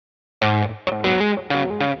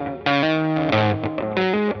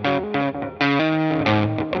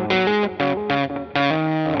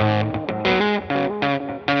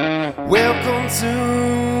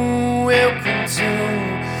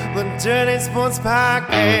Sports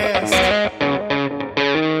Podcast.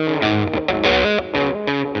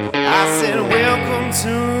 I said, welcome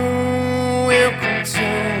to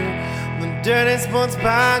the Dirty Sports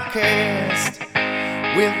Podcast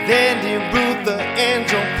with Andy Ruther and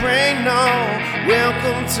Joe Prano.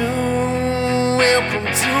 Welcome to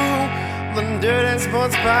the Dirty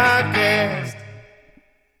Sports Podcast.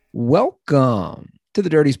 Welcome to the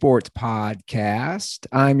Dirty Sports Podcast.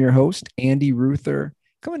 I'm your host, Andy Ruther,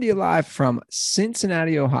 coming to you live from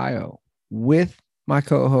Cincinnati, Ohio, with my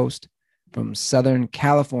co-host from Southern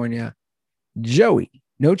California, Joey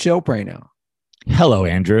No Chill Prano. Hello,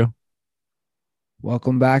 Andrew.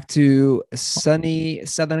 Welcome back to sunny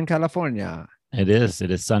Southern California. It is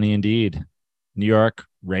sunny indeed. New York,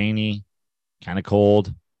 rainy, kind of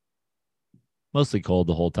cold. Mostly cold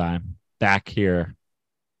the whole time. Back here,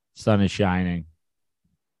 sun is shining.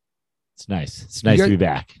 It's nice. It's nice to be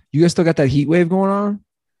back. You guys still got that heat wave going on?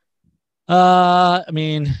 I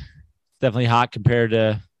mean, it's definitely hot compared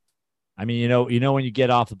to, when you get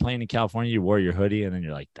off the plane in California, you wore your hoodie and then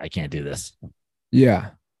you're like, I can't do this.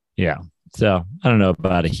 Yeah. Yeah. So I don't know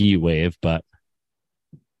about a heat wave, but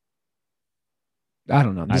I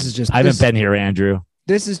don't know. I haven't been here, Andrew.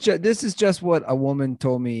 This is just what a woman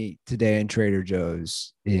told me today in Trader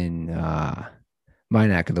Joe's in my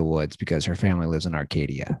neck of the woods, because her family lives in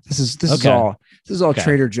Arcadia. This is all okay.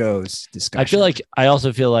 Trader Joe's discussion. I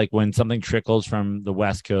also feel like when something trickles from the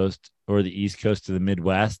West Coast or the East Coast to the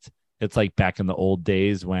Midwest, it's like back in the old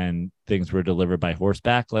days when things were delivered by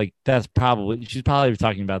horseback. Like she's probably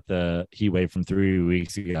talking about the heat wave from 3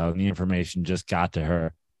 weeks ago, and the information just got to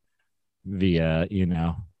her via,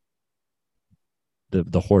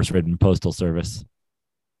 the horse-ridden postal service.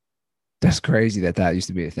 That's crazy that used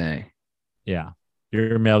to be a thing. Yeah.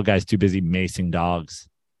 Your mail guy's too busy macing dogs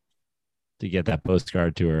to get that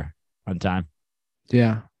postcard to her on time.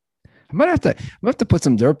 Yeah. I might have to put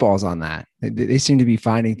some dirt balls on that. They seem to be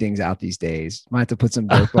finding things out these days. Might have to put some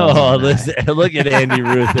dirt balls on listen, look at Andy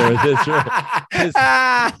Ruth there with his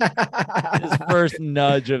first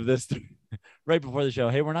nudge of this right before the show.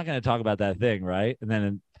 Hey, we're not going to talk about that thing, right? And then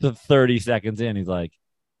in the 30 seconds in, he's like,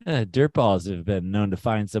 dirt balls have been known to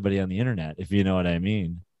find somebody on the internet, if you know what I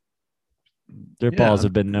mean. Dirt balls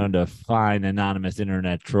have been known to find anonymous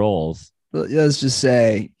internet trolls. Let's just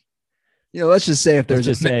say if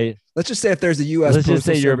there's a U.S. Let's just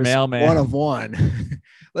say you're a mailman, one of one.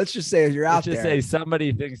 Let's just say if you're out there. Let's just say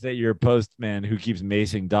somebody thinks that your postman who keeps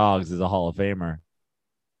macing dogs is a Hall of Famer.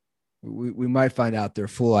 We might find out their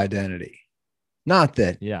full identity. Not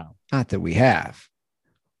that we have.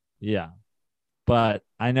 Yeah, but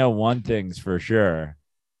I know one thing's for sure.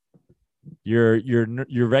 Your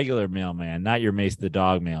regular mailman, not your Mace the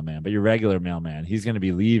dog mailman, but your regular mailman, he's going to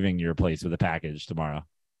be leaving your place with a package tomorrow.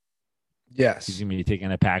 Yes. He's going to be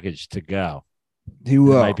taking a package to go. He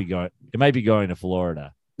will. It might be going to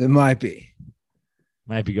Florida. It might be.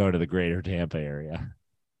 Might be going to the greater Tampa area.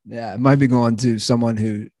 Yeah, it might be going to someone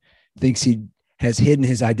who thinks he has hidden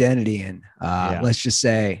his identity in. Let's just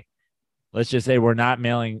say we're not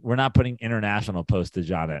putting international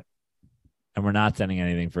postage on it. And we're not sending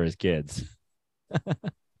anything for his kids.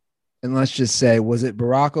 And let's just say, was it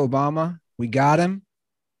Barack Obama? We got him.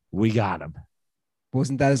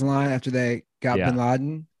 Wasn't that his line after they got Bin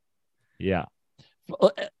Laden? Yeah.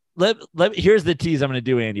 Here's the tease I'm going to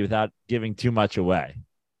do, Andy, without giving too much away.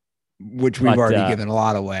 Which we've already given a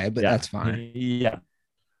lot away, but that's fine. Yeah.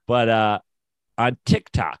 But on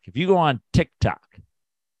TikTok, if you go on TikTok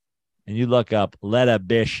and you look up Let a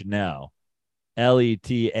Bish Know,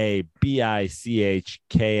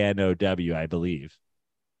 LETABICHKNOW, I believe.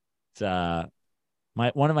 It's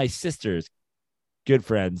one of my sister's good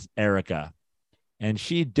friends, Erica, and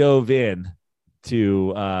she dove in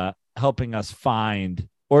to helping us find,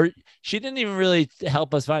 or she didn't even really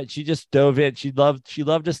help us find. She just dove in. She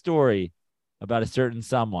loved a story about a certain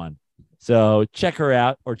someone. So check her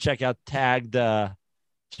out, or check out Dirty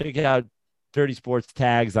Sports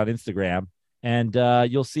Tags on Instagram. And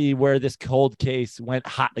you'll see where this cold case went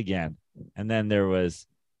hot again. And then there was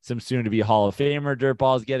some soon-to-be Hall of Famer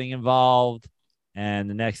dirtballs getting involved. And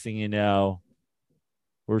the next thing you know,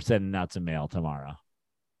 we're sending out some mail tomorrow.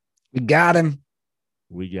 We got him.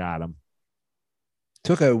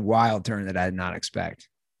 Took a wild turn that I did not expect.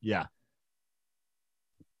 Yeah.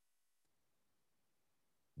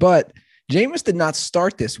 But Jameis did not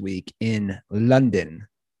start this week in London.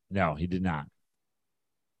 No, he did not.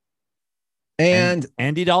 And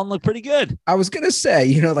Andy Dalton looked pretty good. I was going to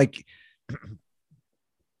say,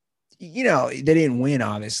 they didn't win,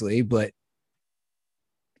 obviously, but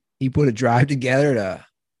he put a drive together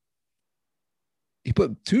he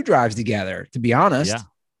put two drives together, to be honest.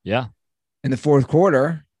 Yeah. in the fourth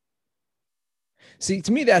quarter. See,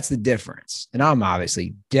 to me, that's the difference. And I'm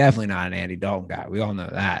obviously definitely not an Andy Dalton guy. We all know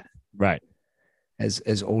that. Right.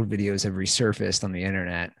 As old videos have resurfaced on the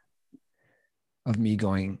internet of me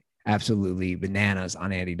going absolutely bananas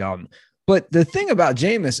on Andy Dalton. But the thing about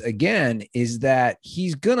Jameis, again, is that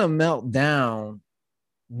he's going to melt down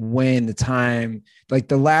when the time, like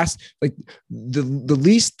the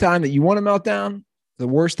least time that you want to melt down, the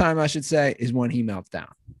worst time, I should say, is when he melts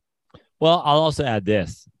down. Well, I'll also add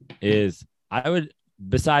this is I would,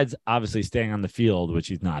 besides obviously staying on the field, which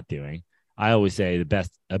he's not doing, I always say the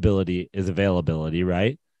best ability is availability,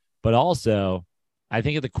 right? But also, I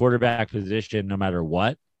think at the quarterback position, no matter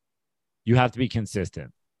what, you have to be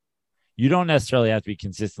consistent. You don't necessarily have to be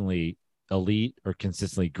consistently elite or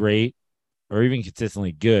consistently great or even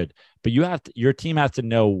consistently good, but your team has to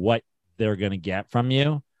know what they're going to get from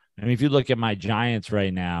you. I mean, if you look at my Giants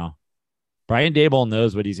right now, Brian Daboll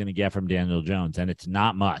knows what he's going to get from Daniel Jones, and it's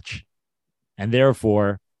not much. And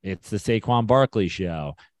therefore, it's the Saquon Barkley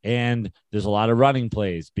show. And there's a lot of running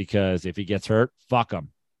plays because if he gets hurt, fuck him,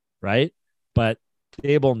 right? But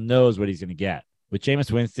Daboll knows what he's going to get. With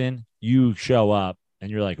Jameis Winston, you show up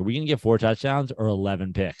and you're like, are we going to get 4 touchdowns or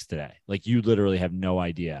 11 picks today? Like, you literally have no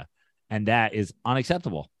idea. And that is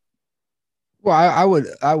unacceptable. Well, I would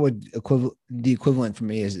the equivalent for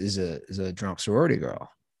me is a drunk sorority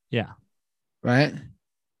girl. Yeah. Right?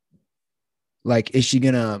 Like, is she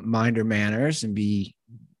going to mind her manners and be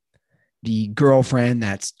the girlfriend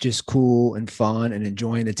that's just cool and fun and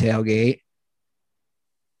enjoying the tailgate?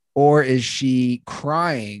 Or is she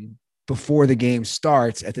crying before the game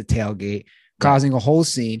starts at the tailgate, causing a whole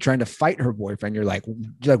scene, trying to fight her boyfriend? You're like,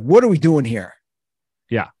 what are we doing here?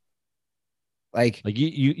 Yeah. Like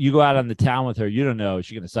you go out on the town with her. You don't know, is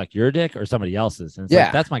she going to suck your dick or somebody else's? And it's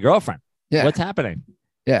like, that's my girlfriend. Yeah. What's happening?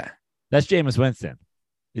 Yeah. That's Jameis Winston.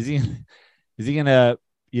 Is he going to,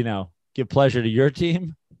 give pleasure to your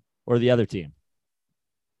team or the other team?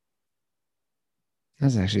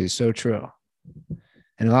 That's actually so true.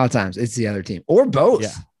 And a lot of times it's the other team or both.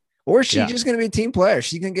 Yeah. Or is she just going to be a team player?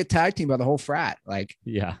 She's going to get tag teamed by the whole frat. Like,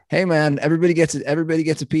 hey man, everybody gets it. Everybody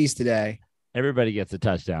gets a piece today. Everybody gets a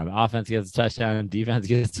touchdown. Offense gets a touchdown. Defense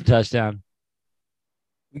gets a touchdown.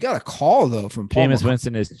 We got a call though from Paul. Jameis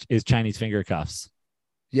Winston is Chinese finger cuffs.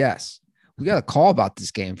 Yes. We got a call about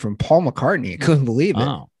this game from Paul McCartney. I couldn't believe it.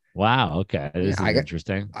 Oh, wow. Okay. This is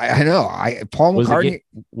interesting. I know. Paul McCartney.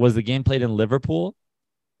 Was the game played in Liverpool?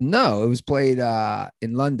 No, it was played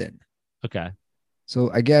in London. Okay. So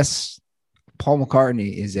I guess Paul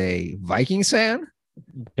McCartney is a Vikings fan.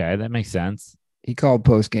 Okay, that makes sense. He called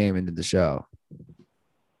post game into the show.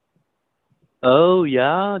 Oh,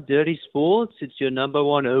 yeah, Dirty Sports. It's your number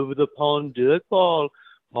one over the pond dirtball,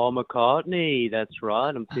 Paul McCartney. That's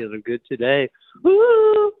right. I'm feeling good today.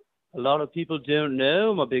 Woo! A lot of people don't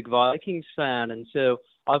know I'm a big Vikings fan. And so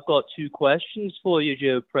I've got 2 questions for you,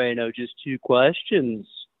 Joe Prano. Just 2 questions.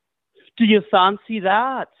 Do you fancy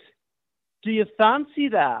that? Do you fancy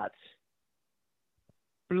that?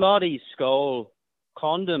 Bloody skull.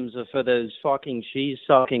 Condoms are for those fucking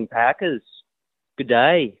cheese-sucking Packers. Good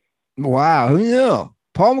day. Wow, who knew?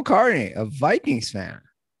 Paul McCartney, a Vikings fan.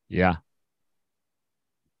 Yeah.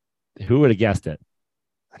 Who would have guessed it?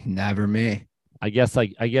 Never me. I guess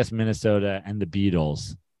Minnesota and the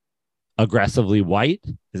Beatles. Aggressively white?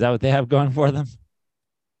 Is that what they have going for them? Is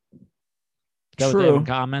that what they have in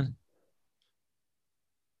common?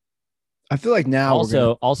 I feel like now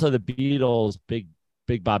also the Beatles, big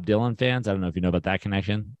Bob Dylan fans. I don't know if you know about that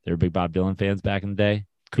connection. They were big Bob Dylan fans back in the day.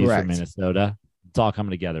 Correct. He's from Minnesota. It's all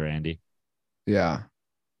coming together, Andy. Yeah,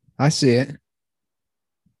 I see it.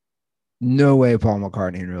 No way Paul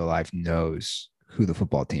McCartney in real life knows who the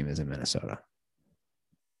football team is in Minnesota.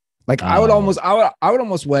 Like, I would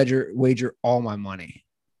almost wager all my money.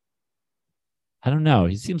 I don't know.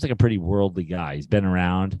 He seems like a pretty worldly guy. He's been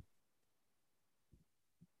around.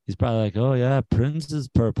 He's probably like, oh yeah, Prince is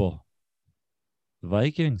purple. The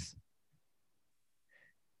Vikings.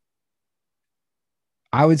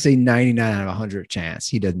 I would say 99 out of 100 chance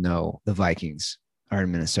he doesn't know the Vikings are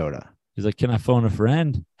in Minnesota. He's like, can I phone a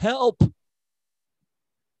friend? Help.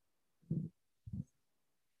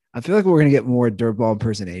 I feel like we're gonna get more dirtball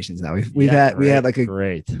impersonations now. We had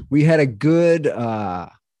a good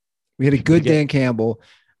Dan Campbell.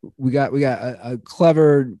 We got a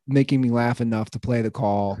clever making me laugh enough to play the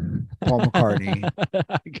call, Paul McCartney.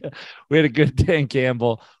 We had a good Dan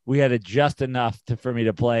Campbell. We had it just enough for me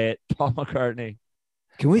to play it, Paul McCartney.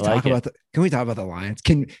 Can we talk about the Lions?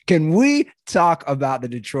 Can we talk about the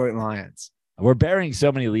Detroit Lions? We're burying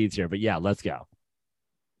so many leads here, but yeah, let's go.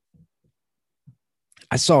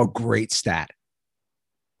 I saw a great stat.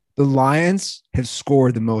 The Lions have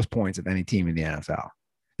scored the most points of any team in the NFL.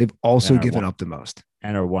 They've also given up the most.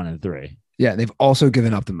 And are 1-3. Yeah, they've also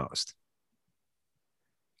given up the most.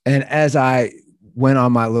 And as I went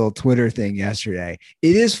on my little Twitter thing yesterday,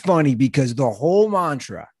 it is funny because the whole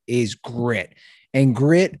mantra is grit. And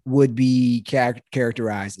grit would be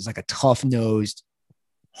characterized as like a tough-nosed,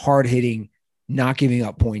 hard-hitting, not giving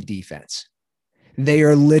up point defense. They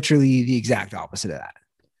are literally the exact opposite of that.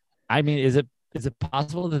 I mean, is it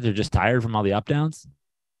possible that they're just tired from all the up downs?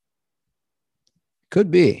 Could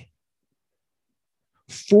be.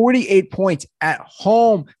 48 points at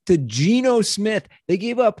home to Geno Smith. They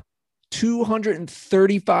gave up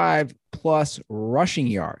 235 plus rushing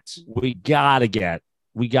yards. We gotta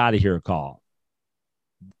hear a call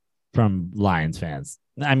from Lions fans.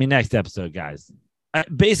 I mean, next episode, guys.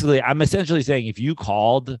 Basically, I'm essentially saying if you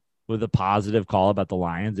called with a positive call about the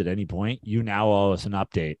Lions at any point, you now owe us an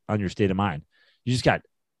update on your state of mind. You just got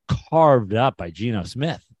carved up by Geno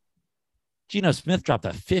Smith. Geno Smith dropped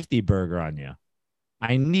a 50 burger on you.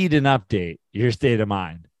 I need an update, your state of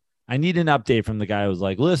mind. I need an update from the guy who was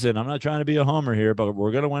like, listen, I'm not trying to be a homer here, but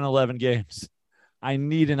we're going to win 11 games. I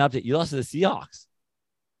need an update. You lost to the Seahawks.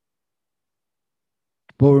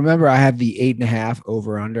 Well, remember, I have the 8.5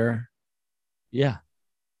 over under. Yeah.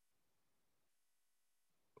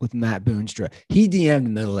 With Matt Boonstra. He DM'd the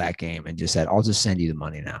middle of that game and just said, I'll just send you the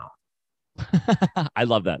money now. I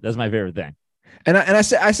love that. That's my favorite thing. And I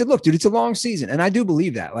said, look, dude, it's a long season. And I do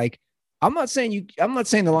believe that. Like, I'm not saying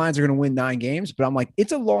the Lions are going to win 9 games, but I'm like,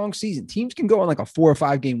 it's a long season. Teams can go on like a 4 or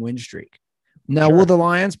 5 game win streak. Now, Will the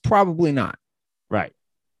Lions? Probably not. Right.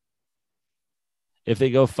 If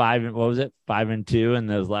they go 5-2 in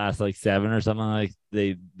those last like 7 or something like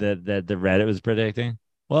that the Reddit was predicting.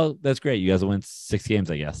 Well, that's great. You guys will win 6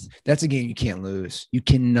 games, I guess. That's a game you can't lose. You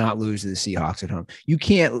cannot lose to the Seahawks at home. You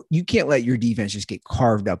can't let your defense just get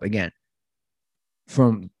carved up again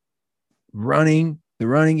from the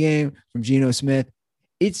running game from Geno Smith.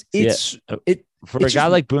 For a guy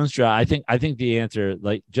like Boonstra, I think the answer,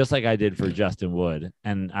 like just like I did for Justin Wood,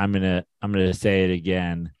 and I'm gonna say it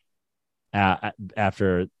again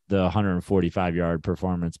after the 145-yard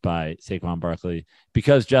performance by Saquon Barkley,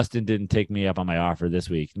 because Justin didn't take me up on my offer this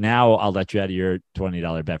week. Now I'll let you out of your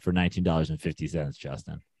 $20 bet for $19.50,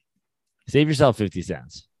 Justin. Save yourself 50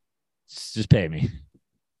 cents. Just pay me.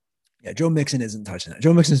 Yeah, Joe Mixon isn't touching that.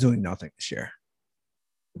 Joe Mixon's doing nothing this year.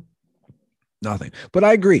 Nothing. But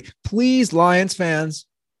I agree. Please, Lions fans,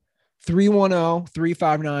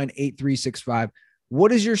 310-359-8365.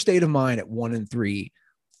 What is your state of mind at 1-3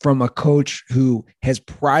 from a coach who has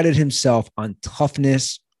prided himself on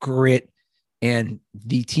toughness, grit, and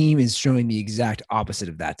the team is showing the exact opposite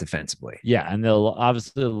of that defensively? Yeah, and they'll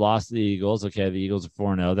obviously lost the Eagles. Okay, the Eagles are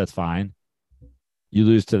 4-0. That's fine. You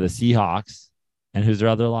lose to the Seahawks. And who's their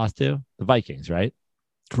other loss to? The Vikings, right?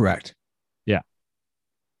 Correct. Yeah.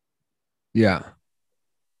 Yeah.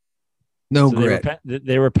 No so grit.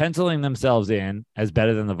 They were penciling themselves in as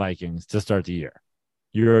better than the Vikings to start the year.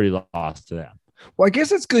 You already lost to them. Well, I guess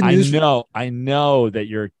that's good news. I know that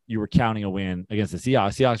you were counting a win against the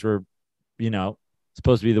Seahawks. Seahawks were,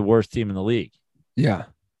 supposed to be the worst team in the league. Yeah.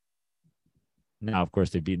 Now, of course,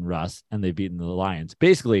 they've beaten Russ and they've beaten the Lions.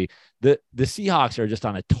 Basically, the Seahawks are just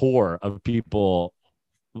on a tour of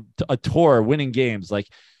winning games. Like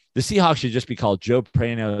the Seahawks should just be called Joe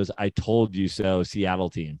Prano's "I told you so" Seattle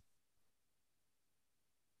team.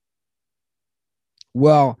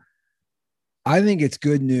 Well, I think it's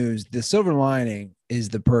good news. The silver lining is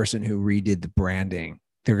the person who redid the branding.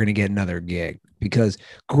 They're going to get another gig because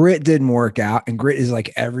grit didn't work out, and grit is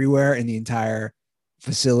like everywhere in the entire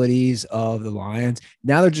facilities of the Lions.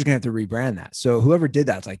 Now they're just gonna have to rebrand that. So whoever did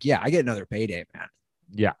that, it's like, yeah, I get another payday, man.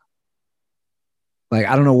 Yeah. Like,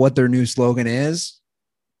 I don't know what their new slogan is.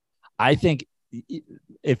 I think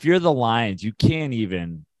if you're the Lions, you can't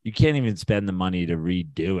even spend the money to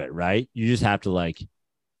redo it, right? You just have to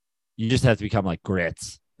become like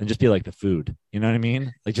grits and just be like the food. You know what I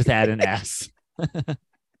mean? Like just add an S.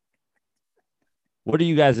 What are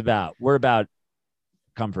you guys about? We're about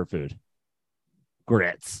comfort food.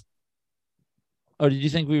 Grits. Oh, did you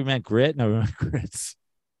think we meant grit? No, we meant grits.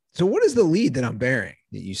 So what is the lead that I'm bearing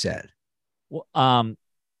that you said? Well,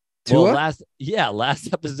 last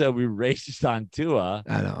episode we raced on Tua.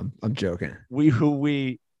 I know, I'm joking.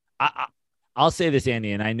 I'll say this,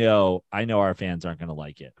 Andy, and I know our fans aren't going to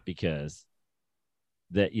like it because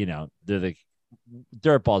they're the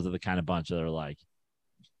dirtballs are the kind of bunch that are like,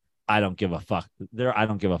 I don't give a fuck. I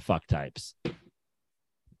don't give a fuck types.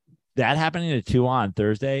 That happening to Tua on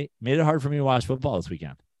Thursday made it hard for me to watch football this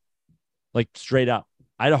weekend. Like straight up.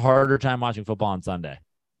 I had a harder time watching football on Sunday.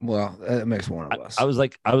 Well, that makes one of us. I was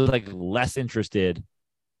like less interested.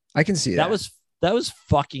 I can see that. That was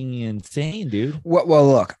fucking insane, dude. Well,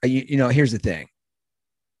 look, here's the thing.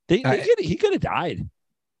 He could have died.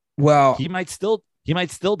 Well, he might still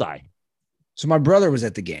die. So my brother was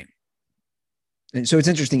at the game. And so it's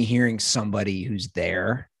interesting hearing somebody who's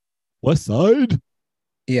there. West Side?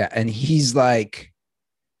 Yeah. And he's like,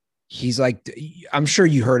 I'm sure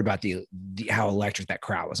you heard about how electric that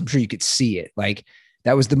crowd was. I'm sure you could see it. Like,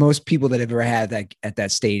 that was the most people that have ever had that at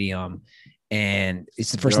that stadium. And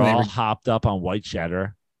it's the first time they're all hopped up on white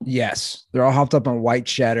cheddar. Yes. They're all hopped up on white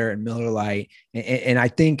cheddar and Miller Lite. And I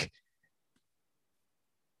think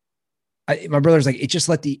my brother's like, it just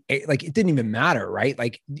it didn't even matter, right?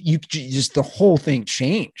 Like, the whole thing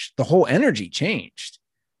changed. The whole energy changed.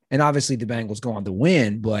 And obviously the Bengals go on to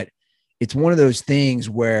win, but it's one of those things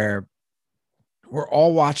where we're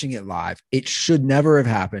all watching it live. It should never have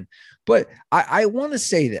happened. But I want to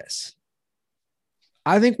say this.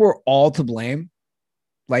 I think we're all to blame.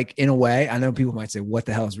 Like, in a way, I know people might say, what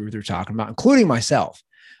the hell is Ruther talking about, including myself.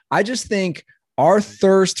 I just think our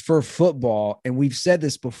thirst for football, and we've said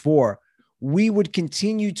this before, we would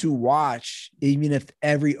continue to watch even if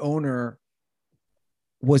every owner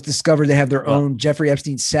was discovered to have their own Jeffrey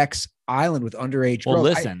Epstein sex island with underage girls.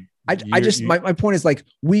 Listen, my point is, like,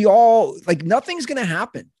 we all, like, nothing's going to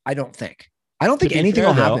happen. I don't think anything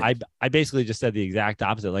will happen. I basically just said the exact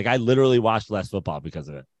opposite. Like, I literally watched less football because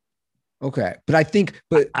of it. Okay. But I think,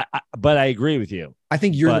 but I agree with you. I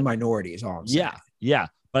think you're the minority is all I'm saying. Yeah.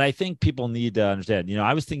 But I think people need to understand,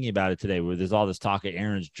 I was thinking about it today where there's all this talk of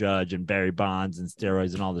Aaron Judge and Barry Bonds and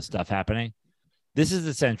steroids and all this stuff happening. This is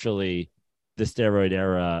essentially the steroid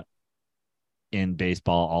era in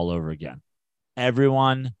baseball all over again.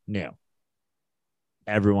 Everyone knew.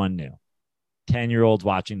 10-year-olds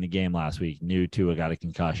watching the game last week knew Tua got a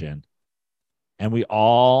concussion. And we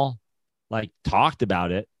all talked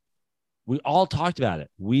about it. We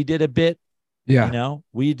did a bit. Yeah.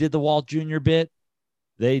 We did the Walt Jr. bit.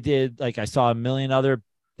 They did, I saw a million other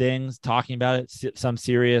things talking about it, some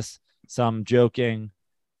serious, some joking.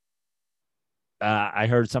 I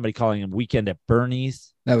heard somebody calling him Weekend at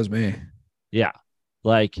Bernie's. That was me. Yeah.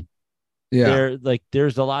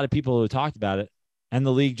 There's a lot of people who talked about it, and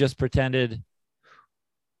the league just pretended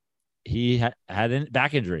he had a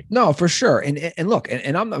back injury. No, for sure. And look,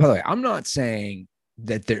 and I'm, by the way, I'm not saying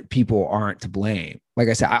that people aren't to blame. Like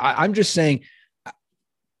I said, I'm just saying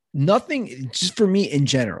nothing, just for me in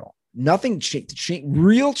general, nothing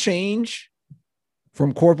real change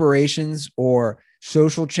from corporations or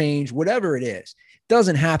social change, whatever it is,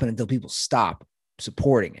 doesn't happen until people stop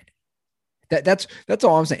supporting it. That's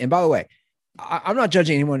all I'm saying. And by the way, I'm not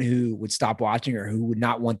judging anyone who would stop watching or who would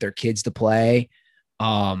not want their kids to play.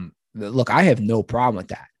 Look, I have no problem with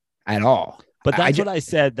that at all. But that's what I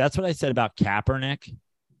said. That's what I said about Kaepernick.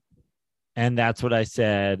 And that's what I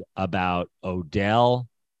said about Odell.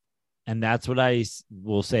 And that's what I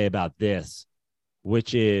will say about this,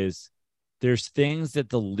 which is there's things that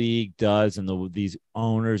the league does and these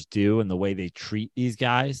owners do and the way they treat these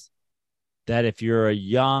guys that if you're a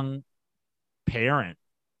young parent,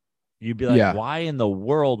 you'd be like, why in the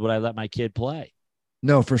world would I let my kid play?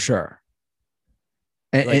 No, for sure.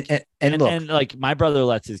 And look, my brother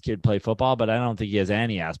lets his kid play football, but I don't think he has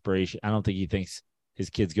any aspiration. I don't think he thinks his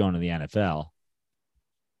kid's going to the NFL,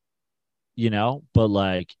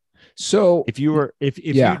 but so if you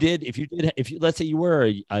let's say you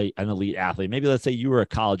were an elite athlete, maybe let's say you were a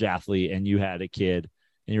college athlete and you had a kid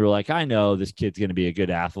and you were like, I know this kid's going to be a good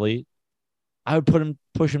athlete. I would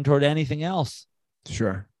push him toward anything else.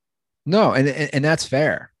 Sure. No. And that's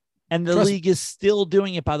fair. And the league is still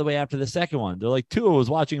doing it, by the way, after the second one. They're like, Tua was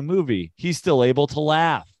watching a movie. He's still able to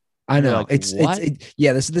laugh. I know.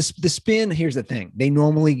 The spin. Here's the thing. They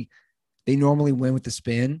normally win with the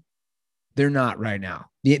spin. They're not right now.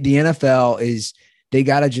 The NFL they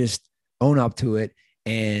got to just own up to it.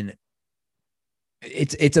 And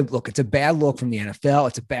it's a bad look from the NFL.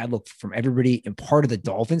 It's a bad look from everybody and part of the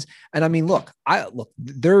Dolphins. And I mean,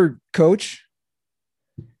 their coach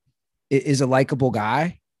is a likable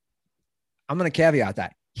guy. I'm going to caveat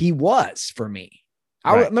that he was for me.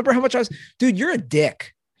 I remember how much dude, you're a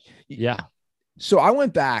dick. Yeah. So I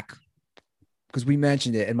went back because we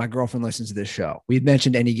mentioned it and my girlfriend listens to this show. We had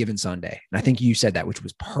mentioned Any Given Sunday. And I think you said that, which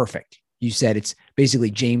was perfect. You said it's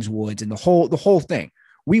basically James Woods and the whole thing.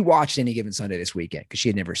 We watched Any Given Sunday this weekend because she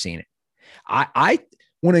had never seen it. I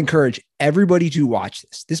want to encourage everybody to watch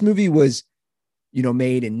this. This movie was,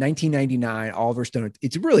 made in 1999, Oliver Stone.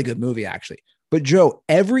 It's a really good movie, actually. But Joe,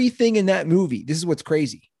 everything in that movie, this is what's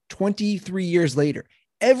crazy. 23 years later,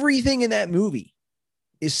 everything in that movie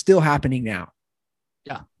is still happening now.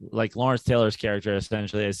 Yeah, like Lawrence Taylor's character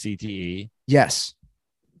essentially as CTE. Yes.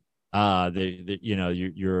 You have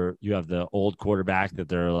the old quarterback that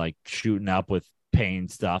they're like shooting up with pain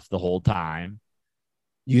stuff the whole time.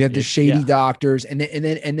 You have the shady doctors, and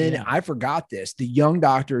then I forgot this. The young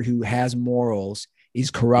doctor who has morals is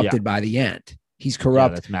corrupted by the end. He's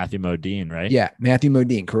corrupt. That's Matthew Modine, right? Yeah, Matthew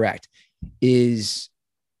Modine, correct. Is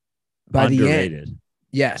by underrated. The end.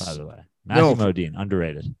 Yes. By the way, Matthew Modine,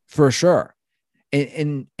 underrated for sure.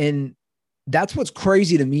 And that's what's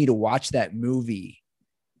crazy to me to watch that movie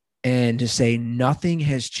and to say nothing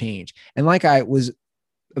has changed. And like I was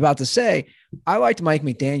about to say, I liked Mike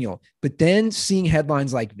McDaniel, but then seeing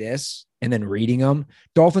headlines like this and then reading them,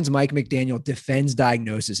 Dolphins Mike McDaniel defends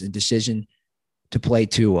diagnosis and decision to play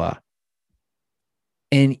Tua.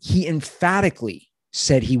 And he emphatically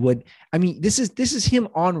said he would. I mean, this is him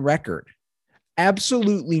on record.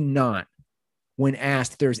 Absolutely not. When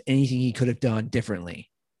asked if there's anything he could have done differently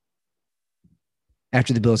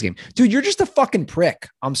after the Bills game. Dude, you're just a fucking prick.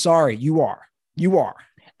 I'm sorry. You are.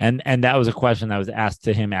 And that was a question that was asked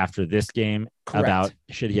to him after this game. Correct. About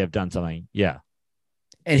should he have done something? Yeah.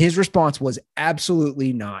 And his response was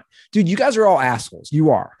absolutely not. Dude, you guys are all assholes. You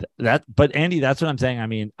are. But Andy, that's what I'm saying. I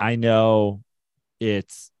mean, I know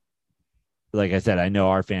it's like I said, I know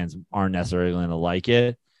our fans aren't necessarily going to like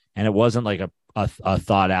it. And it wasn't like a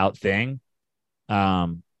thought out thing.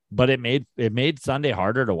 But it made Sunday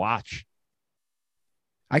harder to watch.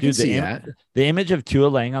 I can see that. The image of Tua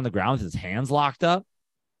laying on the ground with his hands locked up.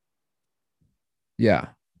 Yeah.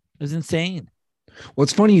 It was insane. Well,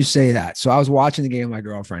 it's funny you say that. So I was watching the game with my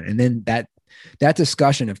girlfriend, and then that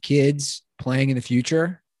discussion of kids playing in the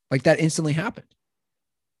future, like that instantly happened.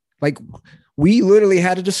 Like we literally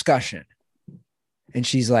had a discussion, and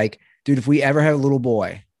she's like, dude, if we ever have a little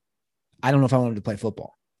boy, I don't know if I want him to play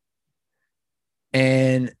football.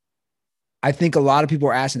 And I think a lot of people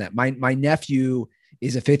are asking that. My nephew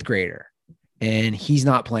is a 5th grader and he's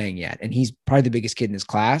not playing yet. And he's probably the biggest kid in his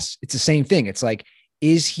class. It's the same thing. It's like,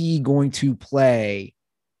 is he going to play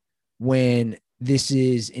when this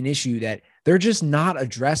is an issue that they're just not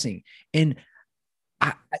addressing? And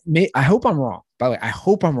I hope I'm wrong. By the way, I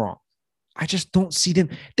hope I'm wrong. I just don't see them.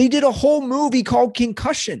 They did a whole movie called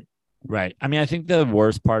Concussion. Right. I mean, I think the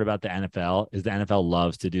worst part about the NFL is the NFL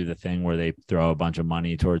loves to do the thing where they throw a bunch of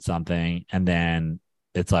money towards something. And then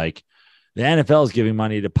it's like the NFL is giving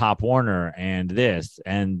money to Pop Warner and this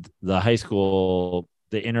and the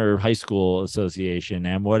inter high school association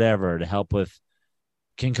and whatever to help with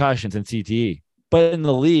concussions and CTE. But in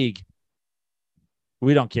the league,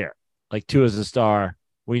 we don't care. Like Tua is a star.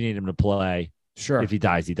 We need him to play. Sure. If he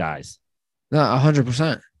dies, he dies. No,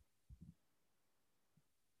 100%.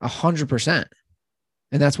 100%.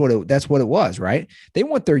 And that's what it was, right? They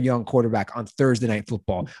want their young quarterback on Thursday Night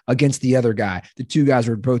Football against the other guy. The two guys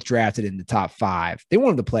were both drafted in the top 5. They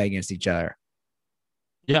want them to play against each other.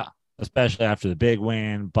 Yeah, especially after the big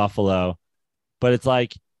win, Buffalo. But it's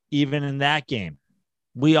like, even in that game,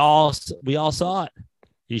 we all saw it.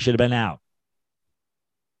 He should have been out.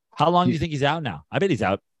 How long do you think he's out now? I bet he's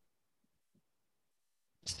out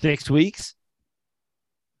 6 weeks.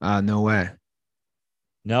 No way.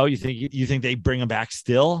 No, you think they bring him back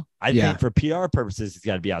still? I think for PR purposes, he's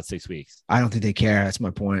got to be out 6 weeks. I don't think they care. That's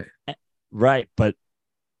my point. Right, but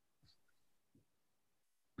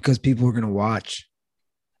because people are going to watch.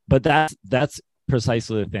 But that's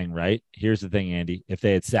precisely the thing, right? Here's the thing, Andy. If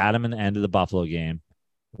they had sat him in the end of the Buffalo game,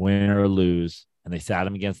 win or lose, and they sat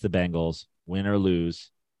him against the Bengals, win or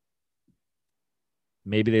lose,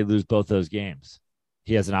 maybe they lose both those games.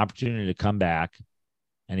 He has an opportunity to come back,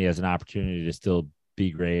 and he has an opportunity to still be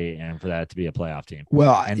great and for that to be a playoff team.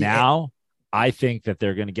 Well, and now I think that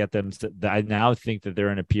they're going to get them. I now think that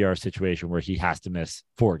they're in a PR situation where he has to miss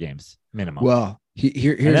 4 games minimum. Well,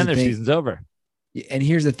 here's and then their season's over. And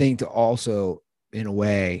here's the thing to also, in a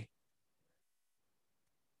way,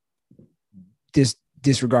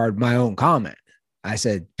 disregard my own comment. I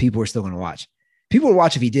said people are still going to watch. People will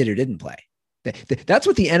watch if he did or didn't play. That's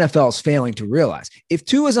what the NFL is failing to realize. If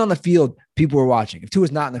Tua is on the field, people are watching. If Tua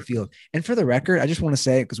is not in the field, and for the record, I just want to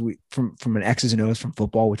say, because we from an X's and O's from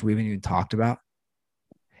football, which we haven't even talked about,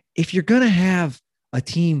 if you're going to have a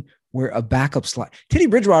team where a backup slot, Teddy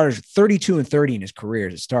Bridgewater is 32-30 in his career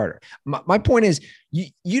as a starter. My point is,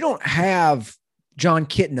 you don't have John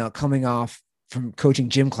Kitna coming off from coaching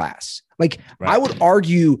gym class. Like, right. I would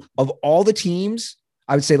argue of all the teams,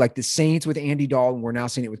 I would say like the Saints with Andy Dalton. We're now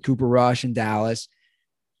seeing it with Cooper Rush in Dallas.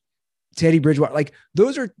 Teddy Bridgewater, like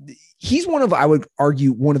he's one of, I would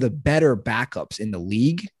argue, one of the better backups in the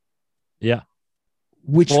league. Yeah.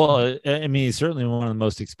 Well, I mean, he's certainly one of the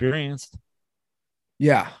most experienced.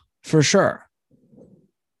 Yeah, for sure.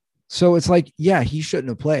 So it's like, yeah, he shouldn't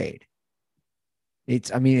have played. I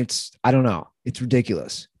don't know. It's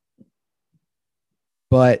ridiculous.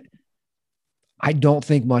 But I don't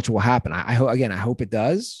think much will happen. I hope it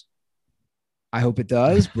does.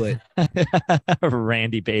 But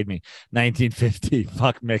Randy paid me $19.50.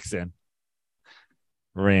 Fuck Mixon.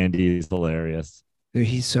 Randy's hilarious. Dude,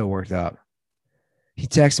 he's so worked up. He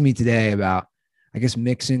texted me today about, I guess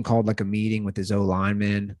Mixon called like a meeting with his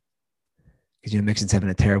O-lineman because, Mixon's having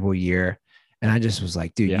a terrible year. And I just was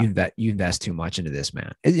like, dude, you invest too much into this,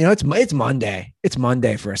 man. It's Monday. It's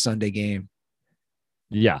Monday for a Sunday game.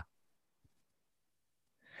 Yeah.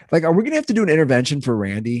 Like, are we going to have to do an intervention for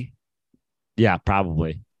Randy? Yeah,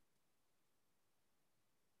 probably.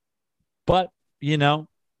 But, he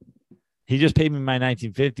just paid me my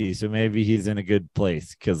 $19.50, so maybe he's in a good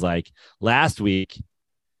place. Because, like, last week,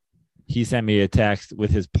 he sent me a text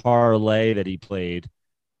with his parlay that he played.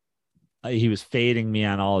 He was fading me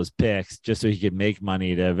on all his picks just so he could make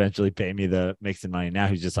money to eventually pay me the Mixon money. Now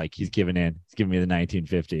he's just like, he's giving in. He's giving me the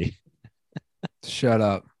 $19.50. Shut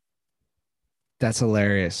up. That's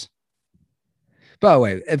hilarious. By the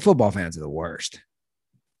way, football fans are the worst.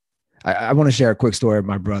 I want to share a quick story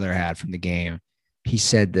my brother had from the game. He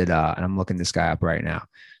said that, and I'm looking this guy up right now.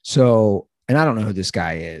 So, and I don't know who this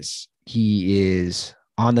guy is. He is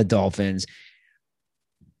on the Dolphins.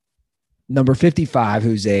 Number 55,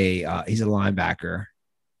 he's a linebacker.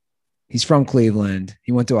 He's from Cleveland.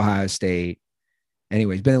 He went to Ohio State.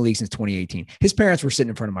 Anyway, he's been in the league since 2018. His parents were sitting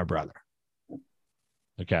in front of my brother.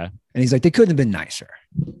 Okay. And he's like, they couldn't have been nicer.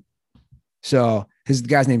 So the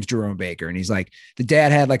guy's name's Jerome Baker. And he's like, the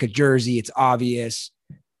dad had like a jersey. It's obvious.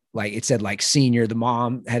 Like it said like senior. The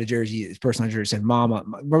mom had a jersey. His personal jersey said mama.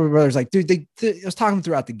 My brother's like, dude, I was talking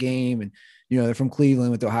throughout the game and, they're from Cleveland,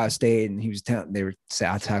 went to Ohio State. And they were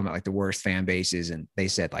talking about like the worst fan bases. And they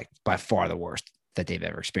said like by far the worst that they've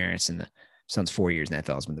ever experienced in the Suns 4 years in the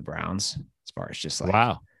NFL has been the Browns, as far as just like,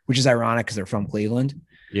 wow, which is ironic because they're from Cleveland.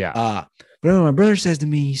 Yeah. But my brother says to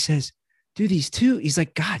me, he says, dude, these two, he's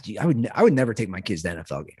like, God, I would never take my kids to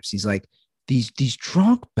NFL games. He's like, these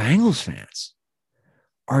drunk Bengals fans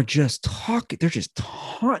are just talking. They're just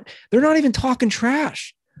taunting. They're not even talking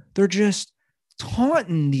trash. They're just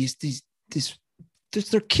taunting this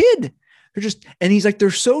their kid. They're just, and he's like,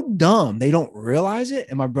 they're so dumb. They don't realize it.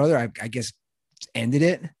 And my brother, I guess, ended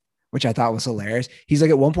it, which I thought was hilarious. He's like,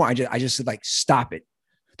 at one point, I just said like, stop it.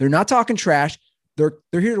 They're not talking trash. They're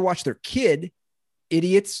here to watch their kid.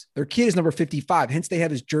 Idiots. Their kid is number 55. Hence they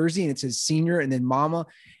have his jersey and it says senior and then mama.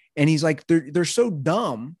 And he's like, they're so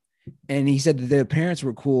dumb. And he said that their parents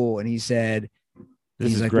were cool. And he said,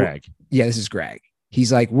 this is like, Greg. Yeah, this is Greg.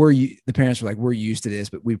 He's like, the parents were like, we're used to this,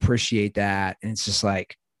 but we appreciate that. And it's just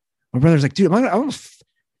like, my brother's like, dude, I almost,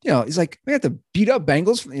 he's like, I got to beat up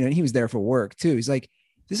Bengals. And he was there for work too. He's like,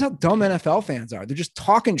 this is how dumb NFL fans are. They're just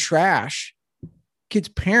talking trash. Kids'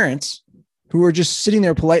 parents who are just sitting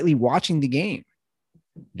there politely watching the game.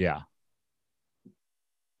 Yeah.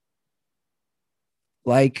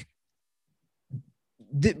 Like,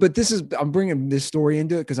 but I'm bringing this story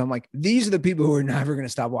into it because I'm like, these are the people who are never going to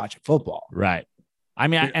stop watching football. Right. I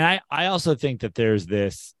mean, I also think that there's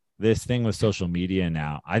this thing with social media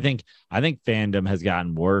now. I think fandom has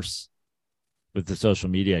gotten worse with the social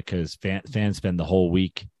media because fans spend the whole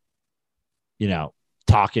week,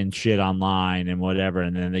 talking shit online and whatever.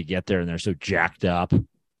 And then they get there and they're so jacked up. Dude,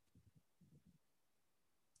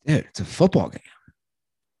 it's a football game.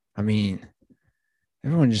 I mean,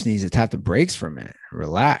 everyone just needs to tap the brakes for a minute,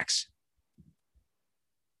 relax.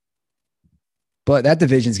 But that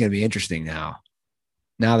division is going to be interesting now.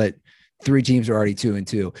 Now that 3 teams are already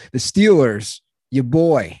 2-2, the Steelers, your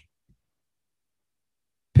boy,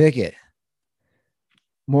 Pickett,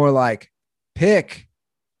 more like pick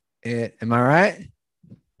it. Am I right?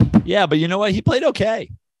 Yeah, but you know what? He played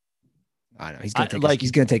okay. I know he's going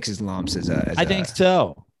to take his lumps as I think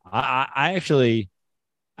so. I actually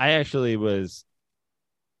was,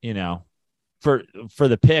 for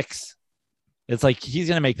the picks, it's like he's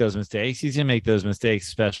going to make those mistakes. He's going to make those mistakes,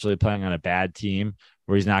 especially playing on a bad team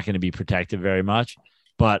where he's not going to be protected very much.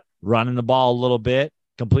 But running the ball a little bit,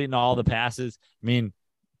 completing all the passes. I mean,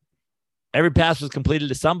 every pass was completed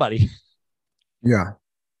to somebody. Yeah.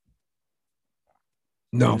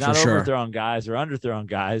 No, he's for not sure. overthrowing guys or underthrowing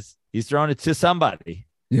guys. He's throwing it to somebody.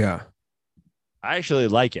 Yeah. I actually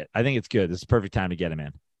like it. I think it's good. This is the perfect time to get him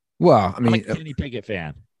in. Well, I mean, I'm a Kenny Pickett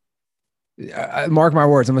fan. Mark my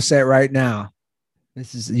words. I'm going to say it right now.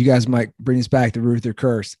 You guys might bring this back to Ruth or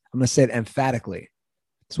Curse. I'm going to say it emphatically.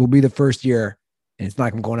 This will be the first year, and it's not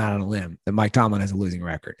like I'm going out on a limb, that Mike Tomlin has a losing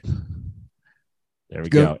record. There we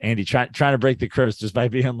go. Andy trying to break the curse just by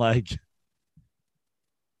being like,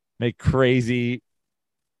 make crazy,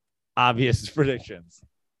 obvious predictions.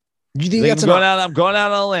 Do you think that's I'm going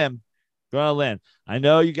out on a limb. Going on a limb. I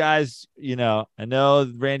know you guys. I know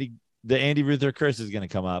the Andy Ruther curse is going to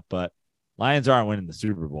come up, but Lions aren't winning the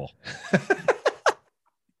Super Bowl.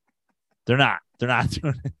 They're not. They're not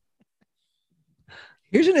doing it.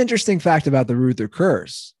 Here's an interesting fact about the Ruther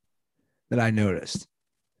curse that I noticed.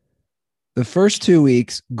 The first 2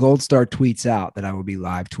 weeks, Gold Star tweets out that I will be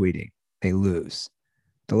live tweeting. They lose.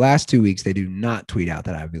 The last 2 weeks, they do not tweet out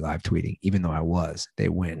that I would be live tweeting, even though I was. They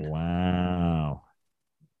win. Wow.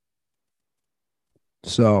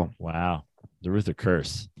 So. Wow. The Ruther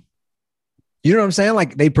curse. You know what I'm saying?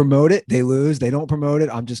 Like they promote it, they lose. They don't promote it.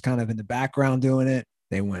 I'm just kind of in the background doing it.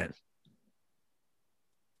 They win.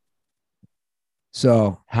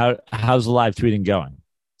 So how's the live tweeting going?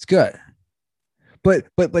 It's good. But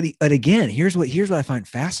again, here's what I find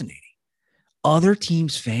fascinating. Other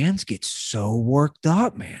teams' fans get so worked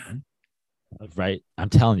up, man. Right. I'm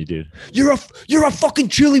telling you, dude. You're a fucking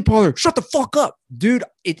chili parlor. Shut the fuck up, dude.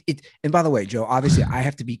 And by the way, Joe, obviously I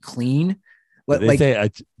have to be clean. They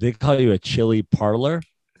call you a chili parlor.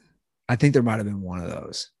 I think there might have been one of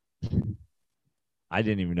those. I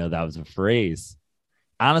didn't even know that was a phrase.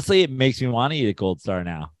 Honestly, it makes me want to eat a Gold Star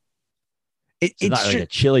now. It's not like a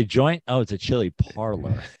chili joint. Oh, it's a chili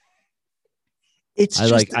parlor.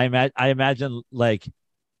 I imagine like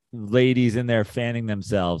ladies in there fanning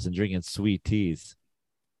themselves and drinking sweet teas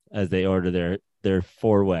as they order their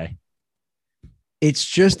 4-way. It's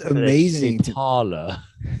just amazing. Parlor.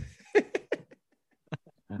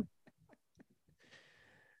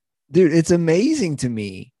 Dude, it's amazing to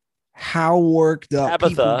me how worked up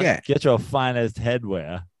people get your finest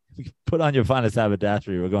headwear. Put on your finest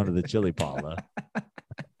haberdashery. We're going to the chili parlor.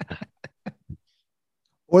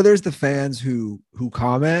 Or there's the fans who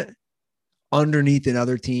comment underneath in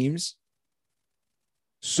other teams.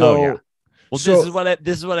 So, this is what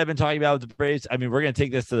I've been talking about with the Braves. I mean, we're going to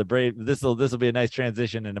take this to the Braves. This will be a nice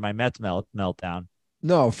transition into my Mets meltdown.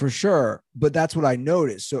 No, for sure. But that's what I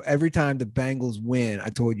noticed. So every time the Bengals win, I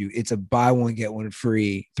told you it's a buy one, get one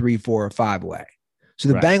free 3, 4, or 5-way. So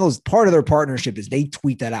the Bengals, part of their partnership is they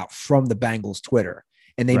tweet that out from the Bengals Twitter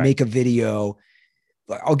and they make a video.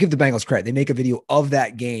 I'll give the Bengals credit. They make a video of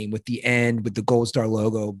that game with the end with the Gold Star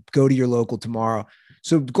logo. Go to your local tomorrow.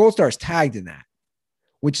 So Gold Star is tagged in that,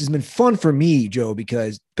 which has been fun for me, Joe,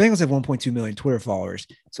 because Bengals have 1.2 million Twitter followers.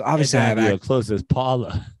 So obviously I have your closest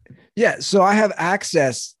Paula. Yeah. So I have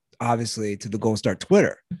access, obviously, to the Gold Star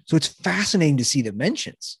Twitter. So it's fascinating to see the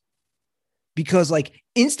mentions because like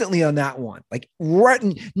instantly on that one, like right,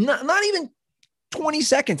 not even 20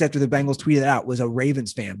 seconds after the Bengals tweeted it out was a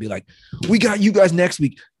Ravens fan be like, we got you guys next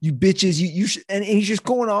week, you bitches, you should, and he's just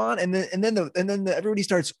going on. And then everybody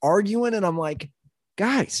starts arguing. And I'm like,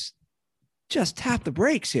 guys, just tap the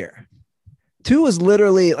brakes here. Two is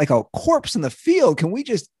literally like a corpse in the field. Can we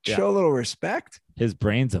just show a little respect? His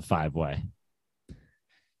brain's a 5-way.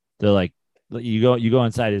 They're like, you go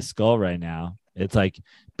inside his skull right now. It's like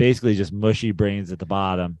basically just mushy brains at the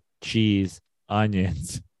bottom, cheese,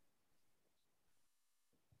 onions.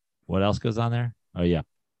 What else goes on there? Oh yeah,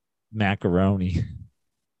 macaroni.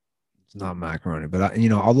 It's not macaroni, but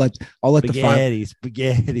I'll let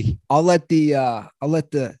spaghetti. I'll let the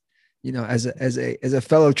as a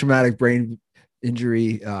fellow traumatic brain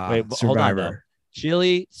injury survivor.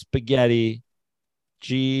 Chili, spaghetti,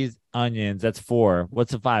 cheese, onions. That's 4.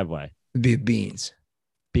 What's a 5-way? It'd be beans.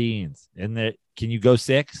 Beans. And there, can you go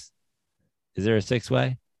 6? Is there a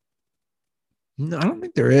 6-way? No, I don't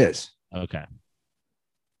think there is. Okay.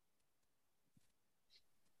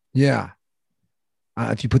 Yeah.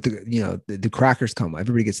 If you put the crackers come,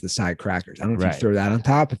 everybody gets the side crackers. I don't know if you throw that on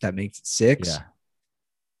top, if that makes it 6. Yeah.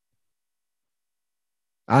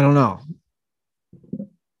 I don't know.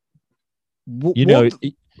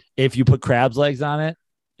 If you put crab's legs on it,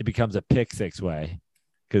 it becomes a pick 6-way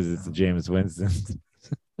because it's the Jameis Winston.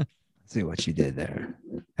 See what you did there.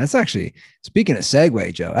 That's actually, speaking of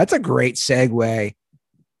segue, Joe, that's a great segue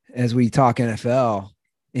as we talk NFL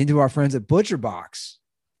into our friends at ButcherBox,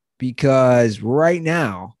 because right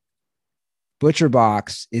now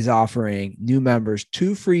ButcherBox is offering new members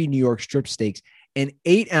 2 free New York strip steaks and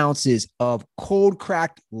 8 ounces of cold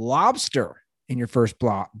cracked lobster in your first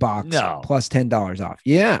box, plus $10 off.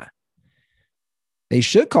 Yeah. They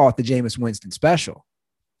should call it the Jameis Winston special.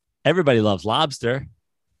 Everybody loves lobster.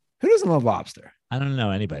 Who doesn't love lobster? I don't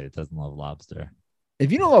know anybody that doesn't love lobster.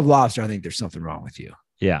 If you don't love lobster, I think there's something wrong with you.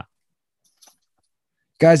 Yeah.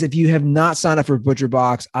 Guys, if you have not signed up for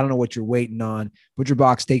ButcherBox, I don't know what you're waiting on.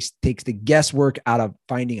 ButcherBox takes the guesswork out of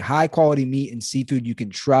finding high-quality meat and seafood you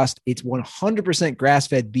can trust. It's 100%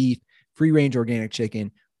 grass-fed beef, free-range organic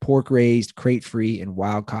chicken, pork raised, crate free, and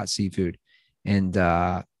wild caught seafood. And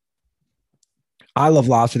I love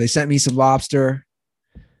lobster. They sent me some lobster,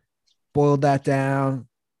 boiled that down.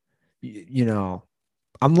 You know,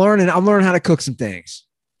 I'm learning how to cook some things.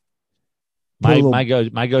 My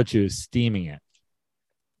go-to is steaming it.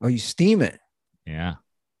 Oh, you steam it? Yeah.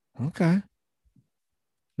 Okay.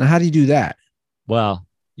 Now, how do you do that? Well,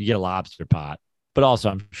 you get a lobster pot, but also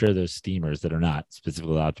I'm sure there's steamers that are not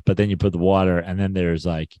specifically lobster. But then you put the water, and then there's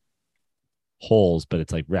like holes, but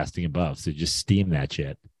it's like resting above. So you just steam that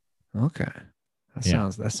shit. Okay.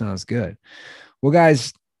 That sounds good. Well,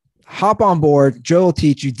 guys, hop on board. Joe will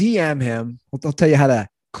teach you. DM him. He'll tell you how to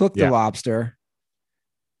cook the lobster.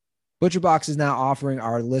 ButcherBox is now offering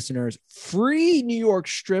our listeners free New York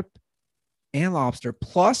strip and lobster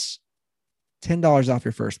plus $10 off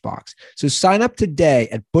your first box. So sign up today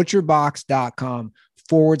at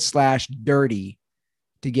butcherbox.com/dirty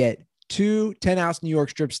to get 2 10-ounce New York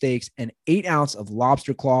strip steaks and 8 ounce of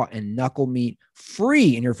lobster claw and knuckle meat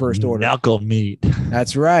free in your first order. Knuckle meat.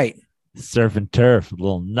 That's right. Surf and turf, a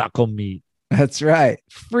little knuckle meat. That's right.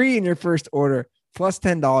 Free in your first order, plus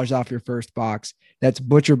 $10 off your first box. That's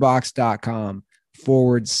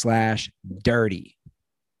butcherbox.com/dirty.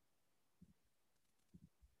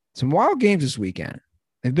 Some wild games this weekend.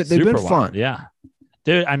 They've been fun. Wild. Yeah.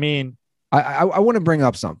 Dude, I mean, I want to bring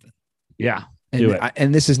up something. Yeah.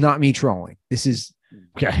 And this is not me trolling. This is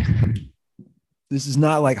okay. This is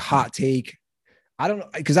not like hot take. I don't know,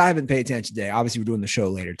 because I haven't paid attention today. Obviously, we're doing the show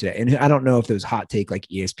later today. And I don't know if those hot take like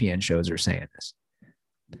ESPN shows are saying this.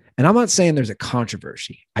 And I'm not saying there's a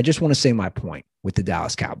controversy. I just want to say my point with the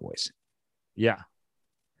Dallas Cowboys. Yeah.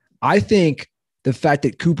 I think the fact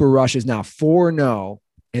that Cooper Rush is now 4-0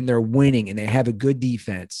 and they're winning and they have a good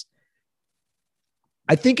defense,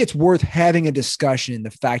 I think it's worth having a discussion in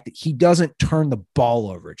the fact that he doesn't turn the ball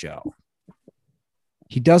over, Joe.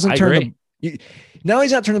 He doesn't turn now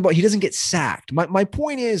he's not turning the ball. He doesn't get sacked. My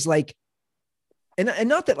point is like, and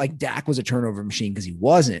not that like Dak was a turnover machine because he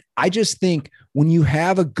wasn't. I just think when you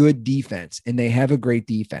have a good defense and they have a great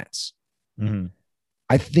defense,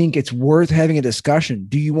 I think it's worth having a discussion.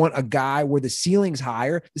 Do you want a guy where the ceiling's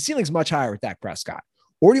higher? The ceiling's much higher with Dak Prescott.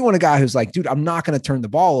 Or do you want a guy who's like, dude, I'm not going to turn the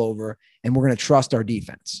ball over and we're going to trust our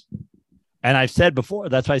defense? And I've said before,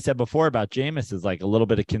 that's why I said before about Jameis is like a little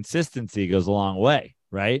bit of consistency goes a long way,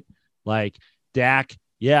 right? Like Dak,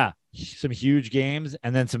 yeah, some huge games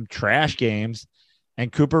and then some trash games. And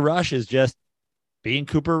Cooper Rush is just being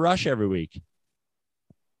Cooper Rush every week.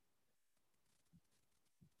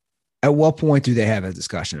 At what point do they have a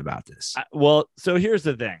discussion about this? Well, so here's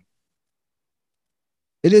the thing.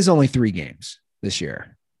 It is only 3 games this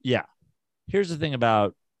year. Yeah. Here's the thing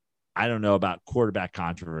about, I don't know about quarterback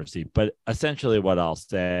controversy, but essentially what I'll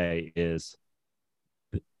say is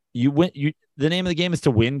the name of the game is to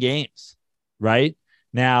win games, right?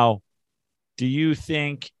 Now, do you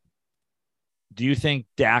think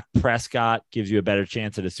Dak Prescott gives you a better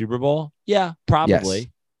chance at a Super Bowl? Yeah, probably. Yes.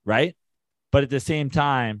 Right. But at the same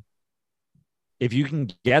time, if you can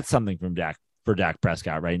get something from Dak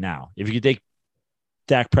Prescott right now, if you could take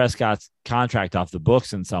Dak Prescott's contract off the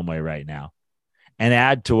books in some way right now and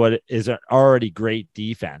add to what is an already great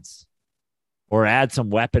defense or add some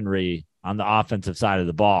weaponry on the offensive side of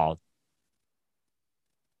the ball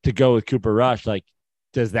to go with Cooper Rush, like,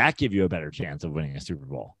 does that give you a better chance of winning a Super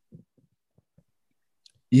Bowl?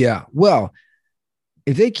 Yeah. Well,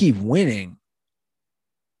 if they keep winning.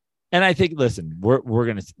 And I think, listen, we're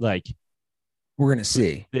going to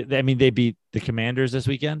see. I mean, they beat the Commanders this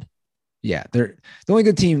weekend. Yeah. They're the only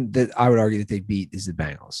good team that I would argue that they beat is the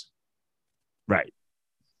Bengals. Right.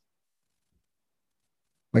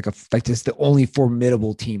 Like it's the only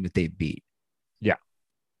formidable team that they beat. Yeah.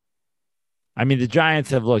 I mean, the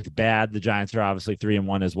Giants have looked bad. The Giants are obviously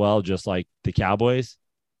 3-1 as well, just like the Cowboys.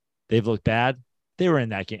 They've looked bad. They were in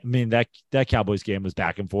that game. I mean, that Cowboys game was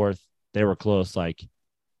back and forth. They were close. Like,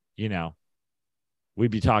 you know,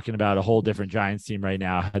 we'd be talking about a whole different Giants team right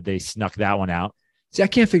now had they snuck that one out. See, I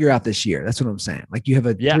can't figure out this year. That's what I'm saying. Like you have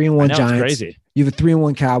a 3-1 Giants. Crazy. You have a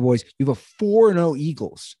 3-1 Cowboys. You have a 4-0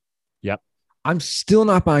 Eagles. Yep. I'm still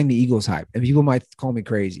not buying the Eagles hype. And people might call me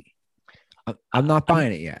crazy. I'm not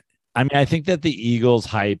buying it yet. I mean, I think that the Eagles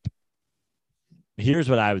hype, here's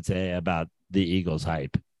what I would say about the Eagles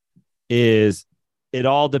hype is it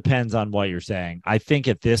all depends on what you're saying. I think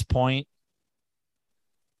at this point,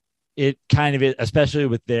 it kind of is, especially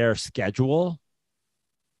with their schedule,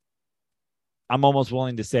 I'm almost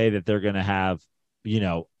willing to say that they're going to have, you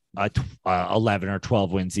know, a 11 or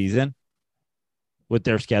 12 win season with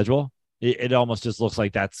their schedule. It almost just looks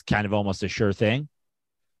like that's kind of almost a sure thing.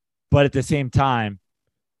 But at the same time,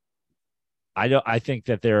 I think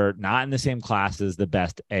that they're not in the same class as the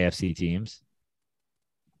best AFC teams.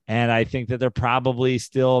 And I think that they're probably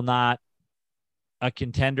still not a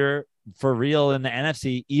contender for real in the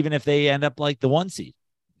NFC, even if they end up like the 1 seed.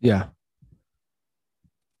 Yeah.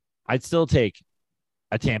 I'd still take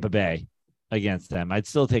a Tampa Bay against them. I'd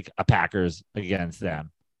still take a Packers against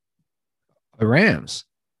them. A Rams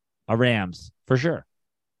For sure.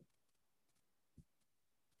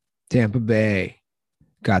 Tampa Bay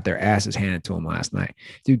got their asses handed to them last night.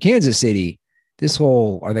 Dude, Kansas City, this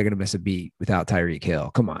whole, are they going to miss a beat without Tyreek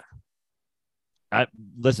Hill? Come on.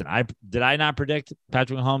 Did I not predict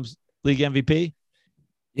Patrick Mahomes league MVP?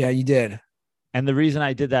 Yeah, you did. And the reason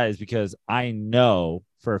I did that is because I know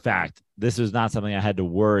for a fact this was not something I had to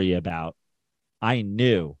worry about. I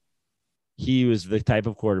knew he was the type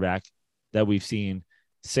of quarterback that we've seen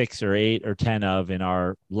 6 or 8 or 10 of in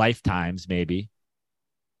our lifetimes, maybe.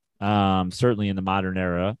 Certainly in the modern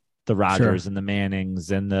era, the Rodgers and the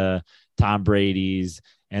Mannings and the Tom Brady's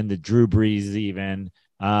and the Drew Brees even,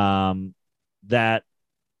 that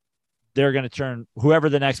they're going to turn whoever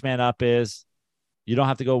the next man up is. You don't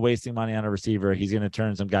have to go wasting money on a receiver. He's going to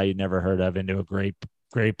turn some guy you'd never heard of into a great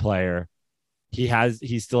player.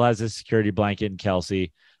 He still has his security blanket in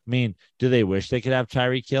Kelsey. I mean, do they wish they could have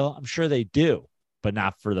Tyreek Hill? I'm sure they do, but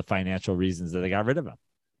not for the financial reasons that they got rid of him.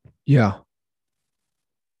 Yeah.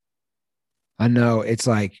 I know. It's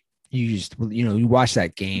like you watch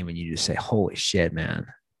that game and you just say, holy shit, man.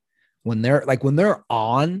 When they're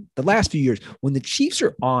on the last few years, when the Chiefs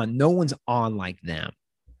are on, no one's on like them.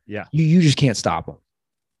 Yeah. You just can't stop them.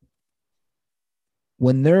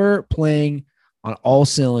 When they're playing on all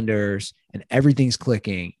cylinders and everything's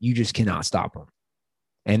clicking, you just cannot stop them.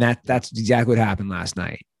 And that's exactly what happened last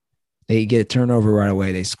night. They get a turnover right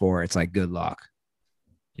away. They score. It's like, good luck.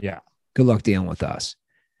 Yeah. Good luck dealing with us,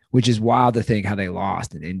 which is wild to think how they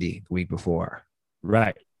lost in Indy the week before.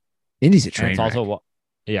 Right. Indy's a train wreck. Also,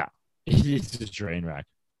 yeah, it's a train wreck.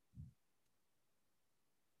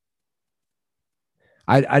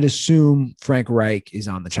 I'd assume Frank Reich is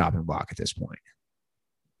on the chopping block at this point.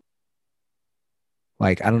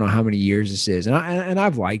 Like, I don't know how many years this is. And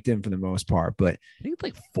I've liked him for the most part, but I think it's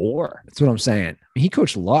like 4. That's what I'm saying. I mean, he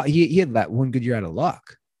coached Luck. He had that one good year out of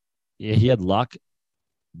Luck. Yeah, he had Luck,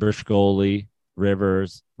 Brishkoli,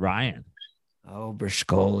 Rivers, Ryan. Oh,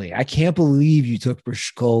 Brishkoli. I can't believe you took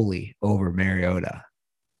Brishkoli over Mariota.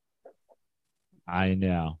 I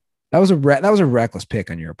know. That was a reckless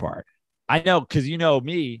pick on your part. I know, because you know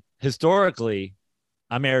me, historically,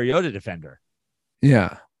 I'm a Mariota defender.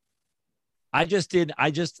 Yeah.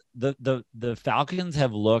 The Falcons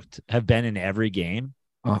have been in every game.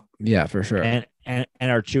 Oh, yeah, for sure. And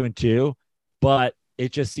are 2-2, but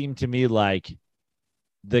it just seemed to me like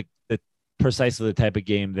the precisely the type of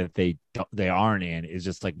game that they aren't in is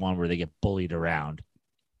just like one where they get bullied around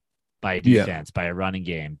by a defense, by a running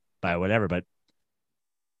game, by whatever. But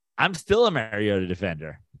I'm still a Mariota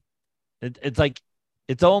defender. It's like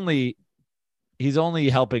he's only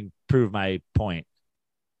helping prove my point.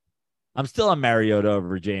 I'm still a Mariota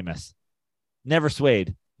over Jameis. Never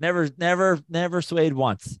swayed. Never swayed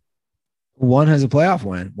once. One has a playoff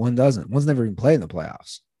win. One doesn't. One's never even played in the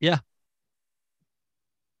playoffs. Yeah.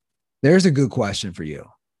 There's a good question for you.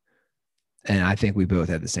 And I think we both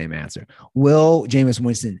had the same answer. Will Jameis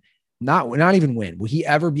Winston not even win? Will he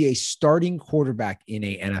ever be a starting quarterback in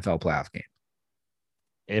a NFL playoff game?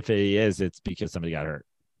 If he is, it's because somebody got hurt.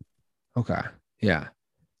 Okay. Yeah.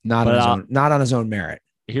 Not on his own merit.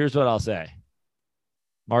 Here's what I'll say.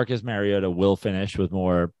 Marcus Mariota will finish with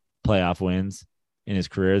more playoff wins in his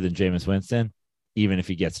career than Jameis Winston, even if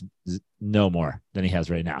he gets no more than he has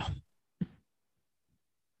right now.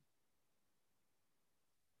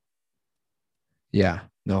 Yeah,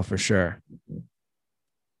 no, for sure.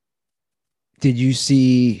 Did you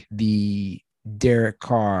see the Derek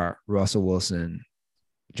Carr, Russell Wilson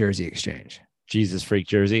jersey exchange? Jesus freak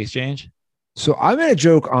jersey exchange? So I made a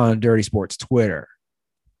joke on Dirty Sports Twitter.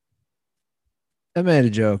 I made a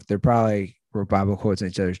joke. They're probably wrote Bible quotes on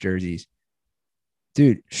each other's jerseys.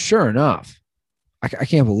 Dude, sure enough, I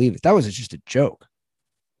can't believe it. That was just a joke.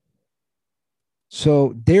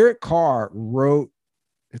 So Derek Carr wrote,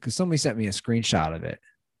 because somebody sent me a screenshot of it,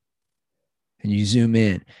 and you zoom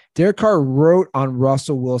in. Derek Carr wrote on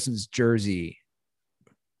Russell Wilson's jersey.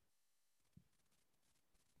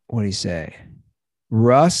 What did he say?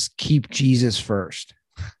 Russ, keep Jesus first.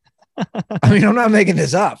 I mean, I'm not making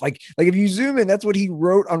this up. Like if you zoom in, that's what he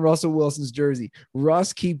wrote on Russell Wilson's jersey.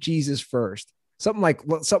 Russ, keep Jesus first. Something like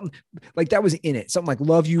that was in it. Something like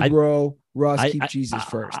love you, bro. Russ, keep Jesus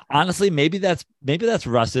first. Honestly, maybe that's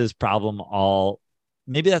Russ's problem.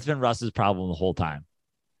 Maybe that's been Russ's problem the whole time.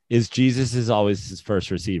 is Jesus is always his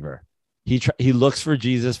first receiver. He looks for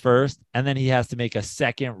Jesus first, and then he has to make a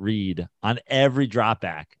second read on every drop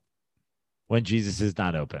back when Jesus is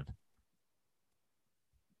not open.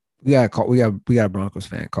 We got a call. We got a Broncos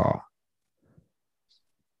fan call.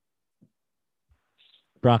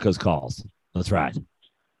 Broncos calls. Let's ride.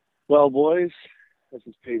 Well, boys, this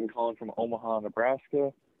is Peyton calling from Omaha,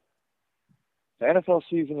 Nebraska. The NFL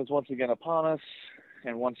season is once again upon us,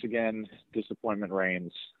 and once again, disappointment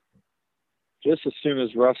reigns. Just as soon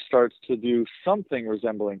as Russ starts to do something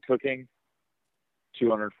resembling cooking,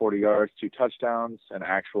 240 yards, 2 touchdowns, an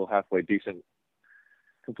actual halfway decent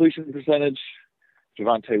completion percentage,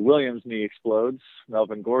 Javonte Williams' knee explodes,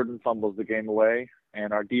 Melvin Gordon fumbles the game away,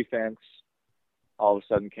 and our defense all of a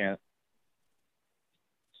sudden can't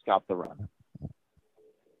stop the run.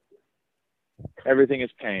 Everything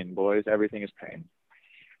is pain, boys. Everything is pain.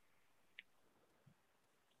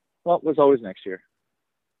 Well, there's always next year.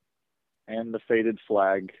 And the faded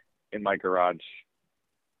flag in my garage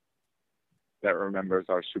that remembers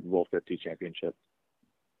our Super Bowl 50 championship.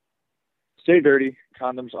 Stay dirty.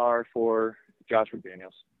 Condoms are for Josh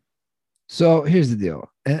McDaniels. So here's the deal.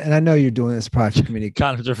 And I know you're doing this project comedic.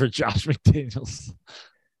 Condoms are for Josh McDaniels.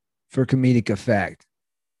 For comedic effect.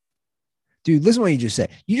 Dude, listen to what you just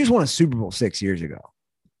said. You just won a Super Bowl 6 years ago.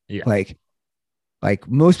 Yeah. Like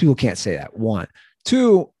most people can't say that. 1.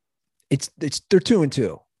 2, they're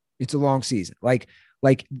 2-2. It's a long season. Like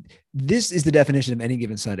this is the definition of any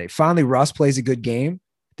given Sunday. Finally, Russ plays a good game.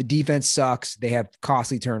 The defense sucks. They have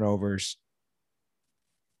costly turnovers.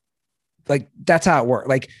 Like that's how it works.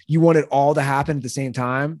 Like you want it all to happen at the same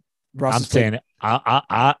time. I'm saying it.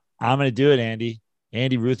 I'm going to do it, Andy.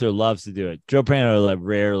 Andy Ruther loves to do it. Joe Prano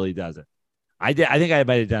rarely does it. I think I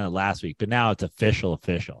might have done it last week, but now it's official.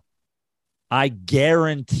 I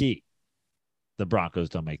guarantee the Broncos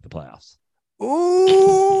don't make the playoffs. Ooh,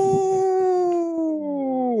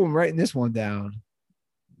 I'm writing this one down.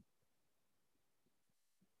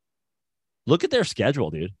 Look at their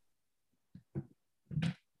schedule, dude.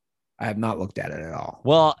 I have not looked at it at all.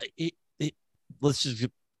 Well, they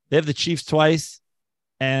have the Chiefs twice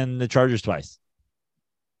and the Chargers twice.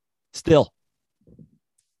 Still.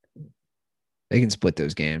 They can split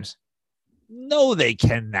those games. No, they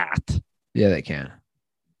cannot. Yeah, they can.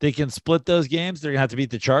 They can split those games. They're going to have to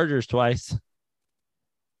beat the Chargers twice.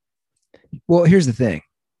 Well, here's the thing.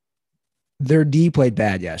 Their D played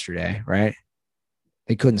bad yesterday, right?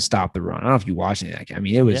 They couldn't stop the run. I don't know if you watched it. I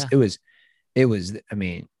mean,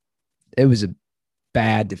 it was a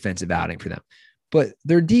bad defensive outing for them. But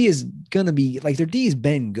their D is going to be like, their D has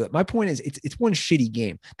been good. My point is it's one shitty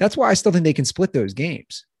game. That's why I still think they can split those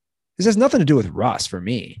games. This has nothing to do with Russ for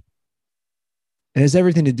me. It has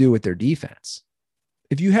everything to do with their defense.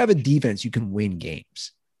 If you have a defense, you can win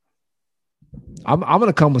games. I'm going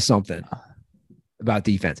to come with something about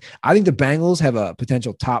defense. I think the Bengals have a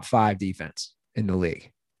potential top 5 defense in the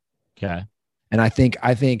league. Okay. And I think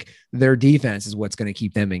their defense is what's going to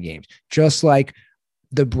keep them in games. Just like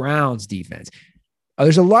the Browns defense.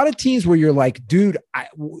 There's a lot of teams where you're like, dude,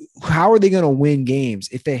 how are they going to win games?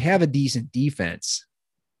 If they have a decent defense,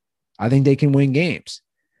 I think they can win games.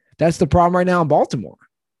 That's the problem right now in Baltimore,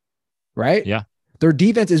 right? Yeah. Their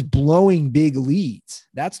defense is blowing big leads.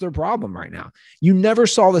 That's their problem right now. You never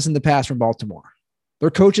saw this in the past from Baltimore. Their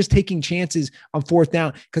coach is taking chances on 4th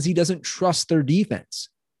down because he doesn't trust their defense.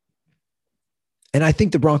 And I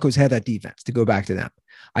think the Broncos have that defense, to go back to them.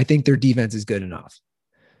 I think their defense is good enough.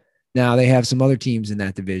 Now, they have some other teams in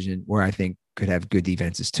that division where I think could have good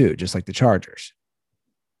defenses too, just like the Chargers.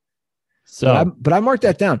 But I marked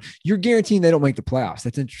that down. You're guaranteeing they don't make the playoffs.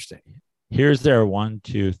 That's interesting. Here's their 1,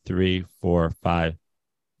 2, 3, 4, 5,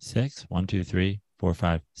 6. 1, 2, 3, 4,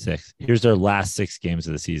 5, 6. Here's their last 6 games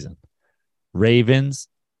of the season. Ravens,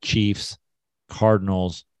 Chiefs,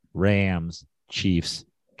 Cardinals, Rams, Chiefs,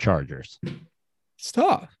 Chargers. It's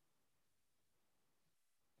tough.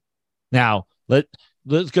 Now,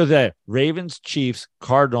 let's go there. Ravens, Chiefs,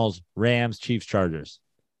 Cardinals, Rams, Chiefs, Chargers.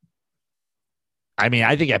 I mean,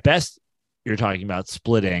 I think at best you're talking about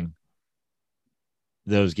splitting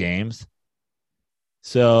those games.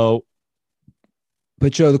 So,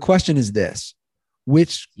 but Joe, the question is this: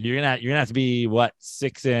 which you're gonna have to be what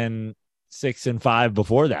 6 and 5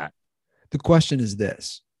 before that. The question is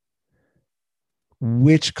this: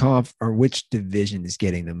 which division is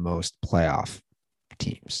getting the most playoff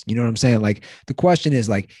teams? You know what I'm saying? Like the question is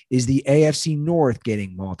like, is the AFC North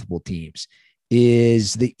getting multiple teams?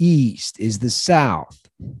 Is the East? Is the South?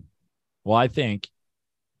 Well, I think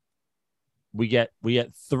we get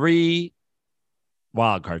 3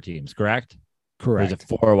 wild card teams, correct? Correct.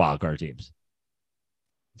 There's 4 wild card teams.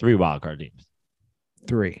 3 wild card teams.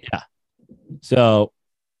 3. Yeah. So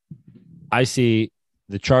I see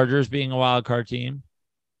the Chargers being a wild card team.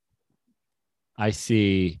 I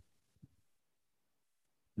see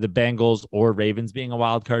the Bengals or Ravens being a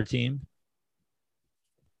wild card team.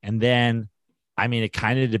 And then, I mean, it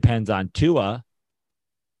kind of depends on Tua.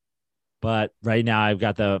 But right now I've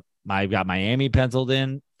got Miami penciled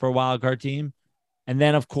in for a wild card team. And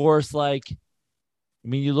then, of course,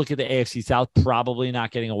 you look at the AFC South, probably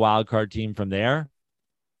not getting a wild card team from there.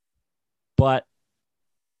 But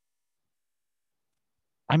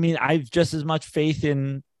I mean, I've just as much faith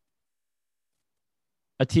in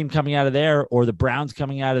a team coming out of there or the Browns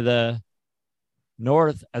coming out of the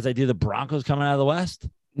North as I do the Broncos coming out of the West.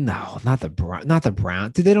 No, not the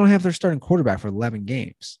Browns. Dude, they don't have their starting quarterback for 11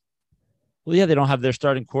 games. Well, yeah, they don't have their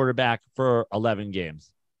starting quarterback for 11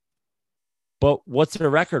 games. But what's their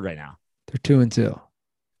record right now? They're 2-2.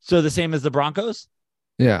 So the same as the Broncos?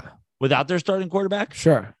 Yeah. Without their starting quarterback?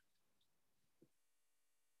 Sure.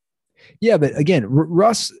 Yeah, but again,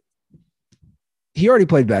 Russ, he already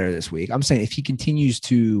played better this week. I'm saying if he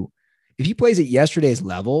plays at yesterday's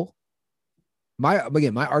level, my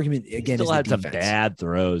argument again he still had some bad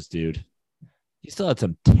throws, dude. He still had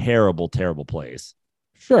some terrible, terrible plays.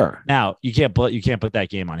 Sure. Now you can't put that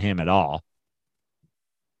game on him at all.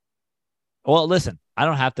 Well, listen, I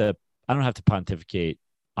don't have to pontificate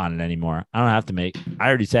on it anymore. I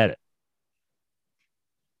already said it.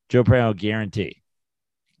 Joe Prano guarantee.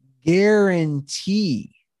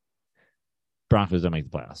 Broncos don't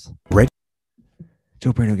make the playoffs.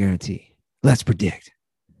 Joe Prano guarantee. Let's predict.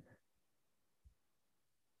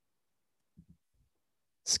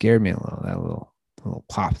 Scared me a little. That little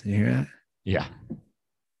pop. Did you hear that? Yeah.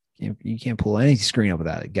 You can't pull any screen up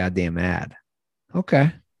without a goddamn ad.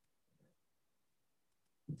 Okay.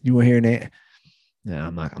 You want to hear Nate? No,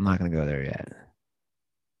 I'm not going to go there yet.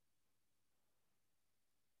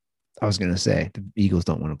 I was going to say the Eagles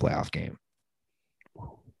don't win a playoff game.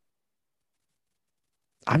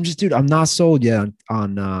 I'm not sold yet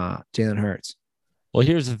on Jalen Hurts. Well,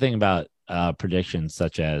 here's the thing about predictions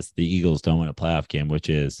such as the Eagles don't win a playoff game, which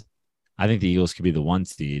is I think the Eagles could be the 1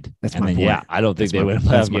 seed. That's my point. Yeah, I don't think they win a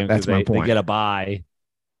playoff game because they get a bye,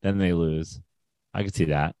 then they lose. I could see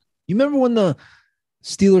that. You remember when the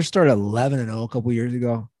Steelers started 11-0 a couple years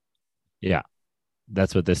ago? Yeah,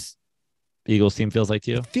 that's what this Eagles team feels like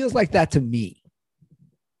to you? It feels like that to me.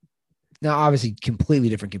 Now, obviously, completely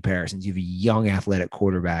different comparisons. You have a young, athletic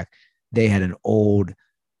quarterback. They had an old,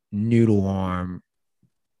 noodle arm,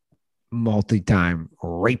 multi-time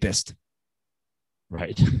rapist.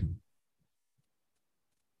 Right. Is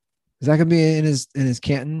that going to be in his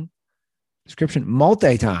Canton description?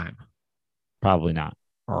 Multi-time. Probably not.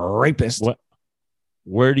 Rapist.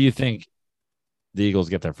 Where do you think the Eagles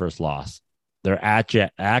get their first loss? They're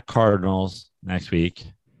at Cardinals next week.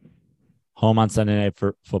 Home on Sunday Night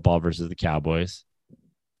Football versus the Cowboys.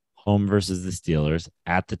 Home versus the Steelers.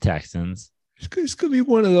 At the Texans. It's going to be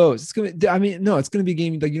one of those. It's going to be a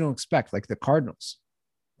game that you don't expect, like the Cardinals.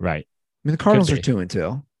 Right. I mean, the Cardinals are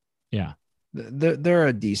 2-2. Yeah. They're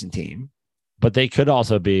a decent team. But they could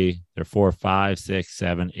also be, they're 4, 5, 6,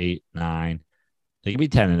 7, 8, 9. They could be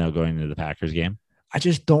 10-0 going into the Packers game. I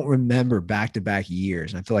just don't remember back-to-back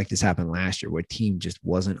years. And I feel like this happened last year where a team just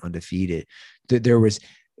wasn't undefeated.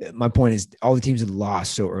 My point is all the teams had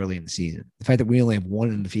lost so early in the season. The fact that we only have one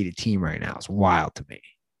undefeated team right now is wild to me.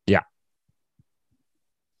 Yeah.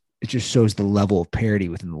 It just shows the level of parity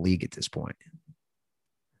within the league at this point.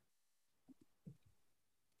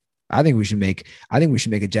 I think we should make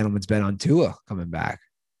a gentleman's bet on Tua coming back.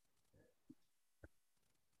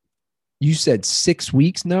 You said 6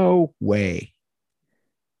 weeks? No way.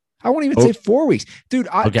 I won't even say 4 weeks. Dude.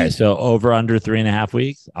 So over under 3.5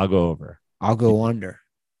 weeks? I'll go over. I'll go under.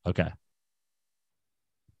 Okay.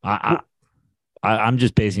 I'm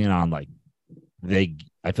just basing it on I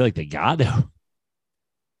feel like they got to.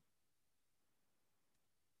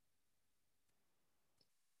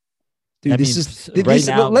 Dude,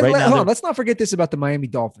 let's not forget this about the Miami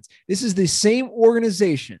Dolphins. This is the same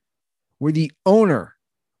organization where the owner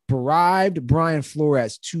bribed Brian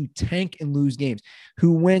Flores to tank and lose games,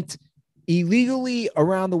 who went illegally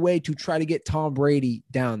around the way to try to get Tom Brady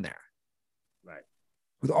down there. Right.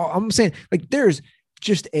 I'm saying, like, there's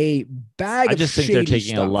just a bag of I just think they're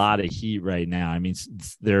taking stuff. a lot of heat right now. I mean,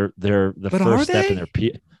 they're the first step in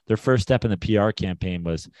their first step in the PR campaign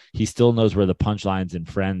was he still knows where the punchlines in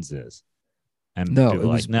Friends is. And it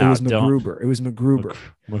was MacGruber. It was MacGruber.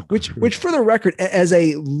 Which for the record, as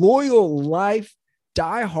a loyal life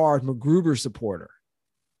diehard MacGruber supporter,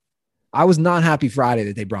 I was not happy Friday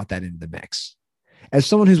that they brought that into the mix. As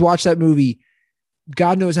someone who's watched that movie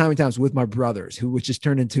God knows how many times with my brothers, which just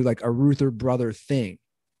turned into like a Ruther brother thing.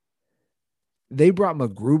 They brought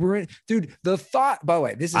McGruber in. Dude, the thought, by the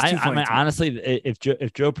way, this is too funny. I mean, honestly, if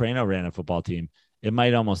Joe Prano ran a football team, it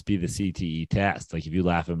might almost be the CTE test. Like if you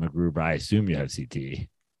laugh at McGruber, I assume you have CTE.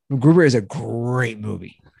 McGruber is a great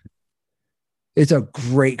movie. It's a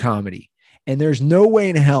great comedy. And there's no way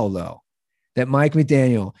in hell, though, that Mike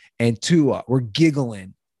McDaniel and Tua were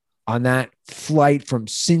giggling on that flight from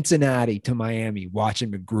Cincinnati to Miami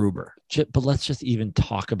watching McGruber. But let's just even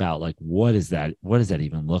talk about, like, what is that? What does that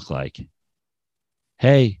even look like?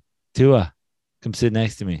 Hey, Tua, come sit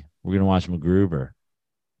next to me. We're going to watch McGruber.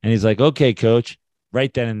 And he's like, okay, coach.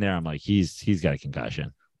 Right then and there, I'm like, he's got a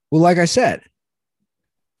concussion. Well, like I said,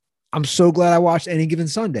 I'm so glad I watched Any Given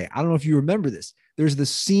Sunday. I don't know if you remember this. There's the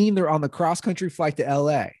scene, they're on the cross-country flight to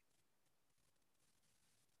LA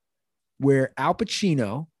where Al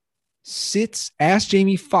Pacino asks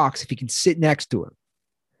Jamie Foxx if he can sit next to him.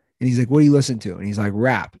 And he's like, what do you listen to? And he's like,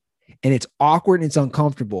 rap. And it's awkward and it's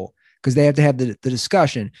uncomfortable because they have to have the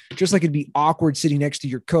discussion, just like it'd be awkward sitting next to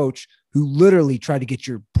your coach who literally tried to get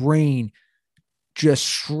your brain just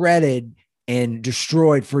shredded and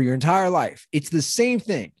destroyed for your entire life. It's the same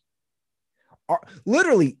thing. Are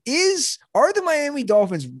the Miami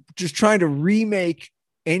Dolphins just trying to remake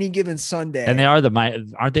Any Given Sunday? And they are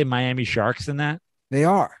aren't they Miami Sharks in that? They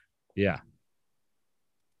are. Yeah.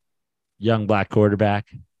 Young black quarterback.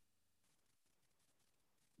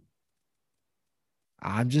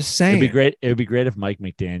 I'm just saying. It'd be great. It would be great if Mike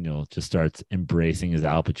McDaniel just starts embracing his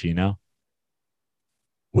Al Pacino.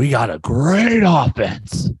 We got a great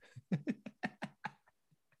offense.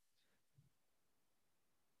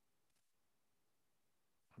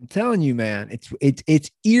 I'm telling you, man,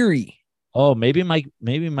 it's eerie. Oh, maybe Mike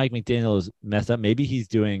McDaniel is messed up. Maybe he's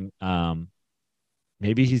doing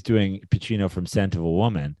Pacino from Scent of a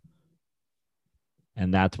Woman.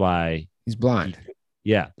 And that's why he's blind.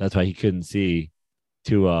 That's why he couldn't see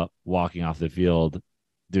Tua walking off the field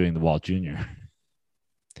doing the Walt Jr.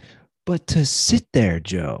 But to sit there,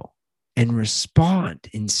 Joe, and respond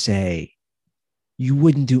and say you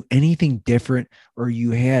wouldn't do anything different or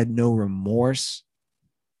you had no remorse,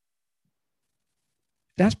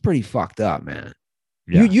 that's pretty fucked up, man.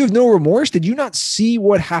 Yeah. You have no remorse? Did you not see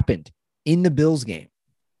what happened in the Bills game?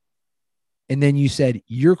 And then you said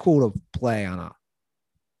you're cool to play on a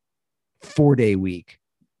 4-day week.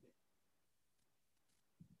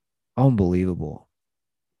 Unbelievable.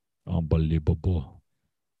 Unbelievable.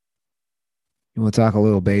 You want to talk a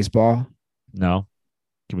little baseball? No.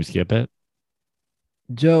 Can we skip it?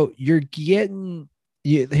 Joe, here's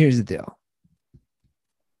the deal.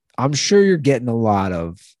 I'm sure you're getting a lot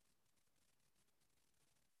of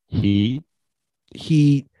heat,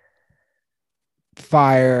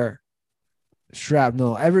 fire,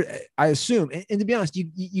 shrapnel. I assume, and to be honest,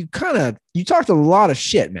 you talked a lot of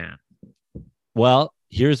shit, man. Well,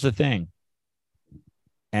 here's the thing,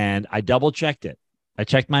 and I double checked it. I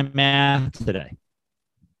checked my math today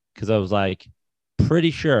because I was like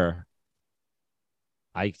pretty sure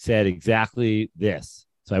I said exactly this.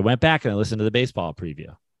 So I went back and I listened to the baseball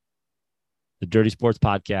preview. The Dirty Sports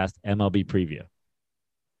Podcast, MLB preview.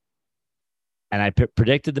 And I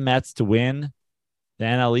predicted the Mets to win the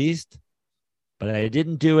NL East, but I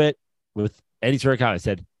didn't do it with Eddie Turcotte. I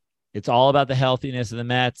said, it's all about the healthiness of the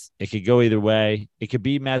Mets. It could go either way. It could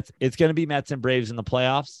be Mets. It's going to be Mets and Braves in the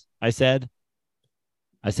playoffs, I said.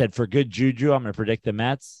 For good juju, I'm going to predict the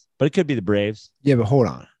Mets, but it could be the Braves. Yeah, but hold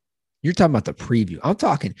on. You're talking about the preview. I'm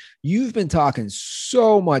talking. You've been talking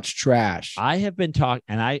so much trash. I have been talking,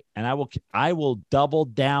 and I will double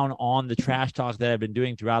down on the trash talk that I've been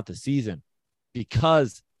doing throughout the season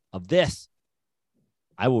because of this.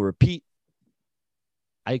 I will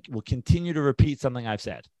continue to repeat something I've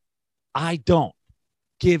said. I don't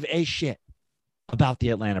give a shit about the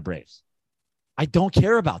Atlanta Braves. I don't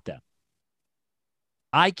care about them.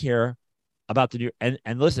 I care about the New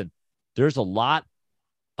and listen, there's a lot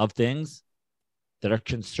of things that are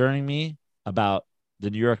concerning me about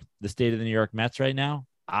the state of the New York Mets right now.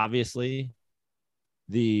 Obviously,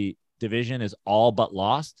 the division is all but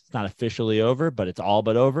lost. It's not officially over, but it's all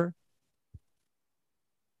but over.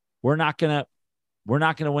 We're not gonna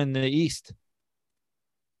win the East.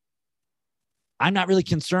 I'm not really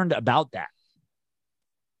concerned about that.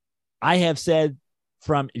 I have said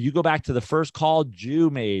if you go back to the first call Jew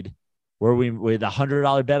made where we with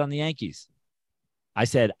 $100 bet on the Yankees, I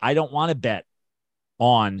said, I don't want to bet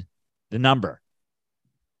on the number.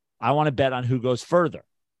 I want to bet on who goes further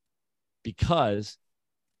because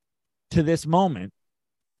to this moment,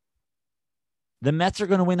 the Mets are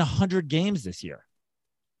going to win 100 games this year.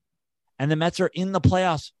 And the Mets are in the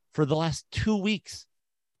playoffs for the last 2 weeks.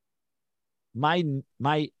 My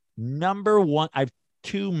number one, I have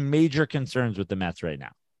two major concerns with the Mets right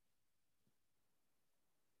now.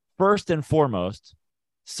 First and foremost,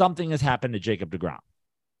 something has happened to Jacob deGrom.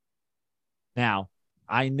 Now,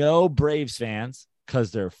 I know Braves fans,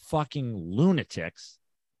 because they're fucking lunatics,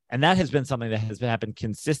 and that has been something that has happened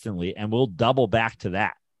consistently, and we'll double back to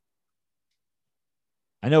that.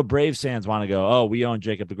 I know Braves fans want to go, oh, we own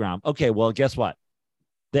Jacob deGrom. Okay, well, guess what?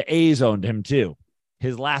 The A's owned him too,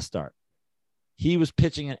 his last start. He was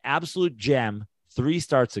pitching an absolute gem 3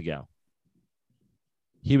 starts ago.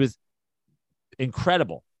 He was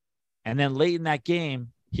incredible. And then late in that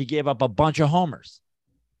game, he gave up a bunch of homers.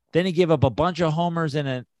 Then he gave up a bunch of homers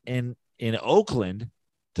in Oakland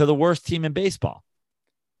to the worst team in baseball.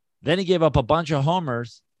 Then he gave up a bunch of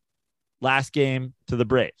homers last game to the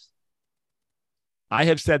Braves. I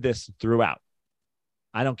have said this throughout.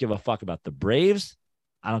 I don't give a fuck about the Braves.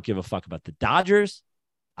 I don't give a fuck about the Dodgers.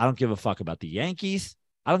 I don't give a fuck about the Yankees.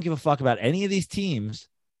 I don't give a fuck about any of these teams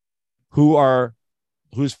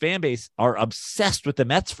whose fan base are obsessed with the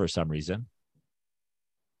Mets for some reason.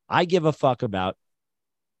 I give a fuck about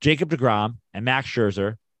Jacob deGrom and Max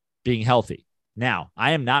Scherzer being healthy. Now,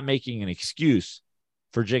 I am not making an excuse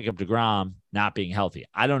for Jacob deGrom not being healthy.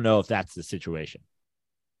 I don't know if that's the situation.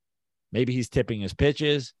 Maybe he's tipping his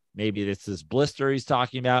pitches. Maybe it's this blister he's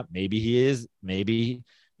talking about. Maybe he is. Maybe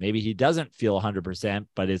he doesn't feel 100%,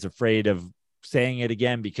 but is afraid of saying it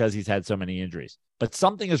again because he's had so many injuries. But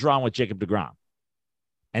something is wrong with Jacob deGrom.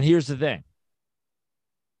 And here's the thing.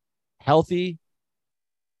 Healthy,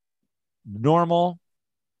 normal,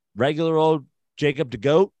 regular old Jacob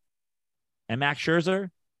DeGoat and Max Scherzer,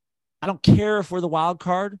 I don't care if we're the wild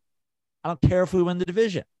card. I don't care if we win the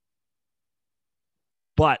division.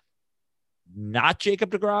 But not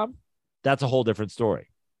Jacob deGrom, that's a whole different story.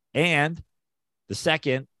 And the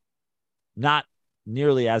second, not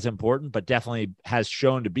nearly as important, but definitely has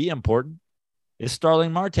shown to be important, is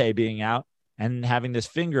Starling Marte being out and having this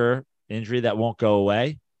finger injury that won't go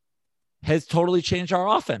away. Has totally changed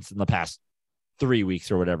our offense in the past 3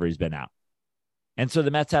 weeks or whatever he's been out. And so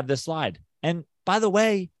the Mets have this slide. And by the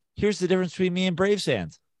way, here's the difference between me and Braves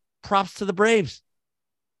fans. Props to the Braves.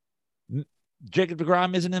 Jacob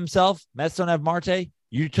deGrom isn't himself. Mets don't have Marte.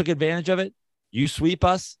 You took advantage of it. You sweep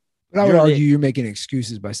us. But I would argue you're making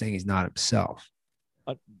excuses by saying he's not himself.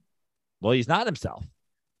 Well, he's not himself.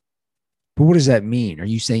 But what does that mean? Are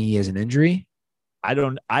you saying he has an injury?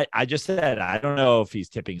 I just said, I don't know if he's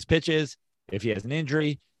tipping his pitches, if he has an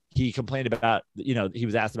injury. He complained about, he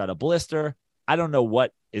was asked about a blister. I don't know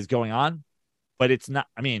what is going on, but it's not,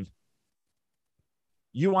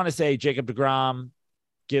 you want to say Jacob deGrom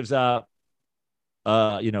gives up,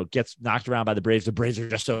 gets knocked around by the Braves. The Braves are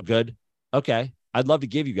just so good. Okay. I'd love to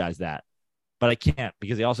give you guys that, but I can't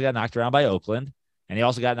because he also got knocked around by Oakland and he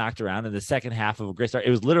also got knocked around in the second half of a great start.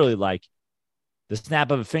 It was literally like the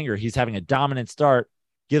snap of a finger. He's having a dominant start,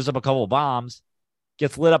 gives up a couple of bombs,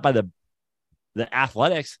 gets lit up by the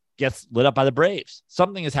Athletics, gets lit up by the Braves.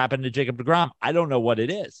 Something has happened to Jacob deGrom. I don't know what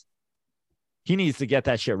it is. He needs to get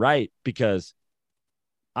that shit right because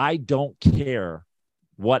I don't care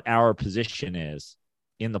what our position is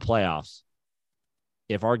in the playoffs.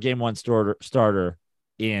 If our game one starter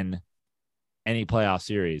in any playoff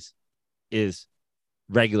series is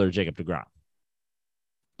regular Jacob deGrom.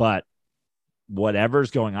 But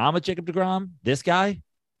whatever's going on with Jacob deGrom, this guy,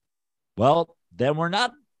 well, then we're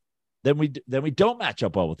not. Then we don't match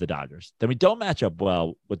up well with the Dodgers. Then we don't match up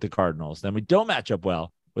well with the Cardinals. Then we don't match up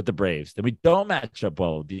well with the Braves. Then we don't match up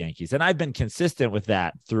well with the Yankees. And I've been consistent with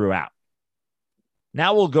that throughout.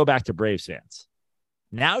 Now we'll go back to Braves fans.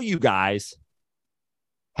 Now you guys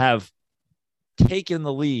have taken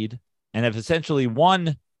the lead and have essentially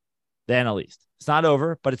won the NL East. It's not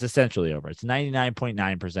over, but it's essentially over. It's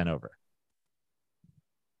 99.9% over.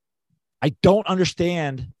 I don't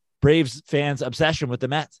understand Braves fans' obsession with the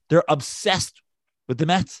Mets. They're obsessed with the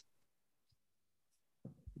Mets.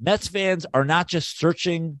 Mets fans are not just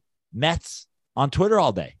searching Mets on Twitter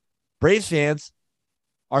all day. Braves fans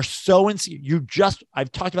are so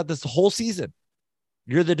I've talked about this the whole season.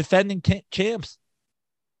 You're the defending champs.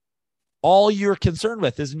 All you're concerned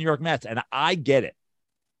with is the New York Mets, and I get it.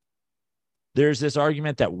 There's this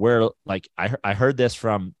argument that we're like, I heard this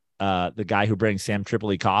from the guy who brings Sam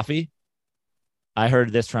Tripoli coffee. I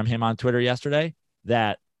heard this from him on Twitter yesterday,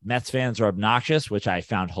 that Mets fans are obnoxious, which I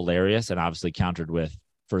found hilarious and obviously countered with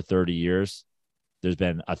for 30 years. There's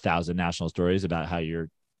been 1,000 national stories about how your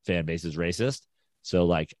fan base is racist. So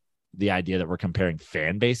like the idea that we're comparing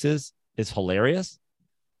fan bases is hilarious.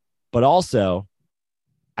 But also,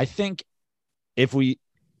 I think if we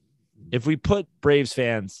if we put Braves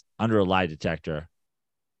fans under a lie detector,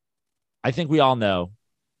 I think we all know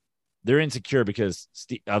they're insecure because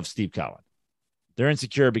of Steve Cohen. They're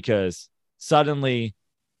insecure because suddenly,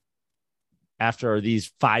 after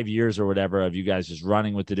these 5 years or whatever of you guys just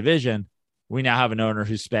running with the division, we now have an owner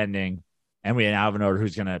who's spending, and we now have an owner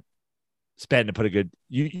who's going to spend to put a good.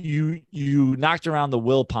 You knocked around the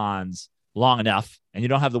Will Ponds long enough, and you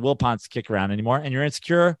don't have the Will Ponds to kick around anymore, and you're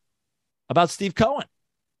insecure about Steve Cohen.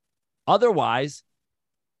 Otherwise,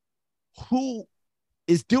 who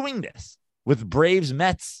is doing this with Braves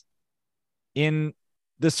Mets in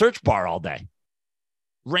the search bar all day?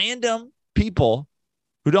 Random people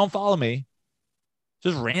who don't follow me,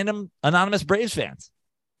 just random anonymous Braves fans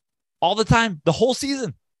all the time, the whole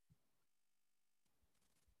season.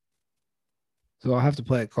 So I'll have to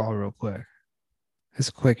play a call real quick. It's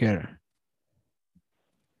a quick hitter.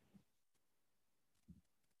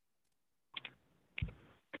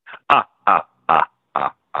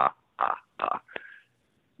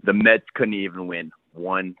 The Mets couldn't even win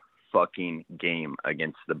one fucking game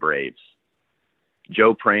against the Braves.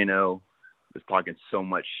 Joe Prano was talking so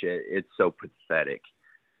much shit. It's so pathetic.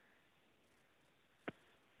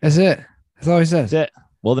 That's it. That's all he says. That's it.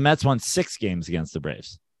 Well, the Mets won 6 games against the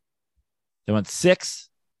Braves. They went 6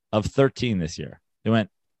 of 13 this year. They went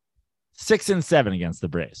 6-7 against the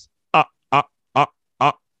Braves. They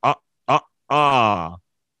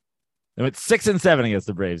went 6-7 against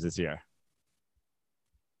the Braves this year.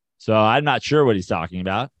 So I'm not sure what he's talking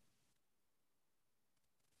about.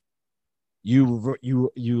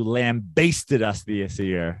 You lambasted us this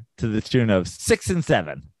year to the tune of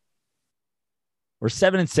 6-7. We're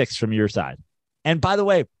 7-6 from your side. And by the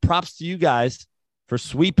way, props to you guys for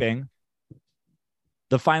sweeping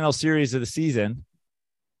the final series of the season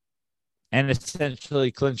and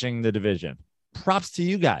essentially clinching the division. Props to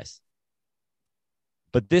you guys.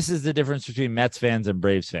 But this is the difference between Mets fans and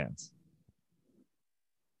Braves fans.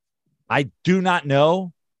 I do not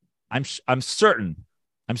know. I'm certain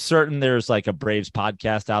there's like a Braves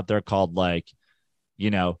podcast out there called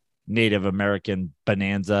Native American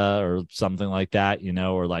Bonanza or something like that,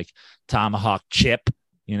 or like Tomahawk Chip.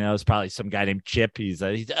 It's probably some guy named Chip.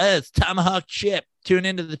 It's Tomahawk Chip. Tune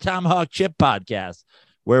into the Tomahawk Chip podcast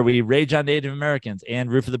where we rage on Native Americans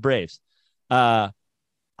and root for the Braves. I'm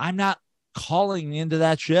not calling into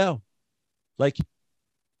that show. Like,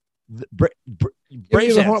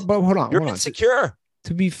 Braves fans, but hold on. You're insecure.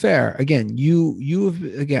 To be fair, again, you've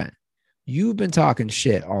been talking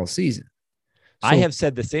shit all season. So, I have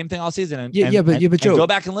said the same thing all season. But Joe, go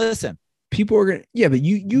back and listen. People are gonna, but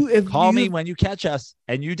you call me when you catch us,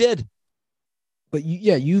 and you did. But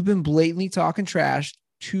you've been blatantly talking trash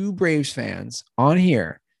to Braves fans on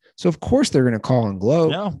here, so of course they're gonna call and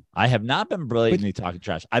gloat. No, I have not been blatantly talking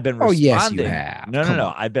trash. I've been responding. Oh yes, you have.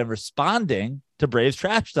 No. I've been responding to Braves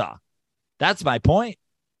trash talk. That's my point.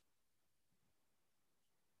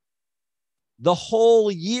 The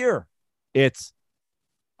whole year, the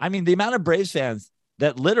amount of Braves fans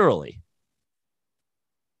that literally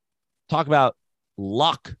talk about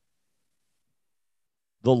luck,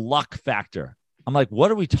 the luck factor. I'm like,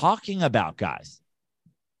 what are we talking about, guys?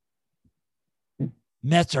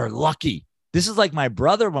 Mets are lucky. This is like my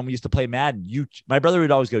brother when we used to play Madden. My brother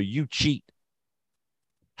would always go, "You cheat."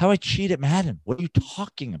 How do I cheat at Madden? What are you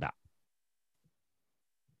talking about?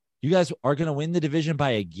 You guys are going to win the division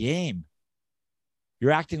by a game.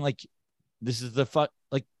 You're acting like this is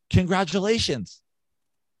congratulations.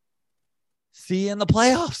 See you in the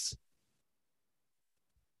playoffs.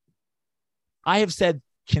 I have said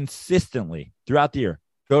consistently throughout the year,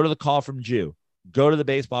 go to the call from Jew, go to the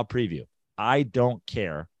baseball preview. I don't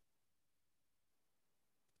care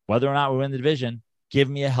whether or not we win the division. Give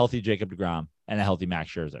me a healthy Jacob deGrom and a healthy Max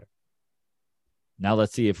Scherzer. Now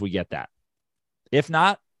let's see if we get that. If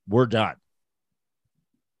not, we're done.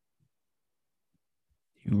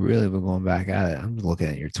 You really been going back at it. I'm looking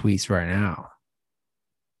at your tweets right now.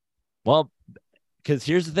 Well, because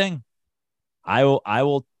here's the thing. I'll make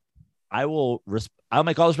all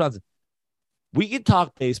the responses. We could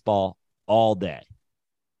talk baseball all day.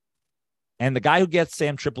 And the guy who gets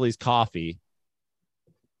Sam Tripoli's coffee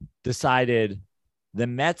decided the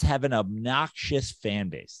Mets have an obnoxious fan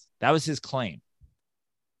base. That was his claim.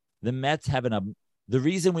 The Mets have the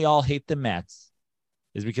reason we all hate the Mets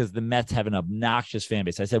is because the Mets have an obnoxious fan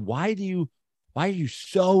base. I said, why are you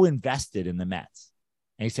so invested in the Mets?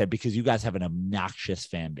 And he said, because you guys have an obnoxious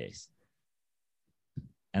fan base.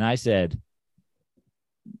 And I said,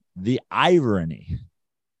 the irony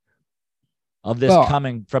of this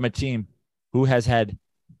coming from a team who has had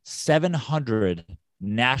 700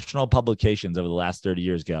 national publications over the last 30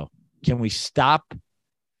 years go, can we stop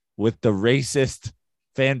with the racist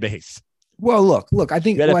fan base. Well, look. I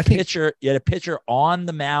think you had a pitcher on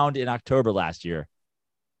the mound in October last year,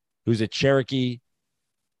 who's a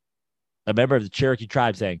member of the Cherokee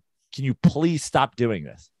tribe, saying, "Can you please stop doing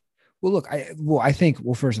this?" Well, look. I think.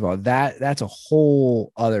 Well, first of all, that's a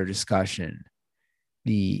whole other discussion.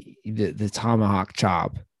 The tomahawk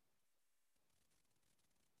chop.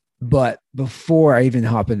 But before I even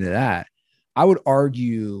hop into that, I would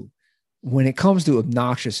argue when it comes to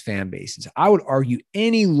obnoxious fan bases, I would argue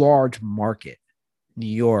any large market, New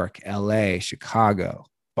York, LA, Chicago,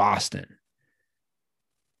 Boston,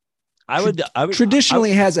 I would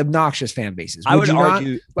traditionally has obnoxious fan bases. I'm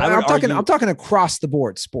talking across the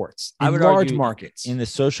board sports in large markets. In the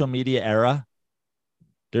social media era,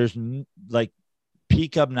 there's like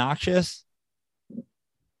peak obnoxious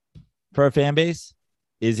for a fan base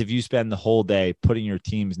is if you spend the whole day putting your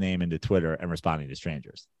team's name into Twitter and responding to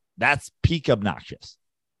strangers. That's peak obnoxious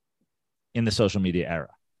in the social media era.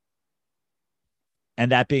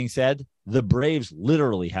 And that being said, the Braves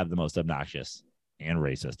literally have the most obnoxious and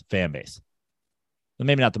racist fan base. Well,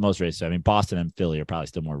 maybe not the most racist. I mean, Boston and Philly are probably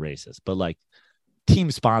still more racist, but like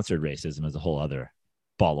team-sponsored racism is a whole other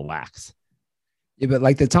ball of wax. Yeah, but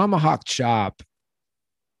like the tomahawk chop,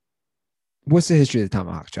 what's the history of the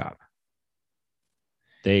tomahawk chop?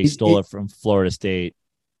 They stole it from Florida State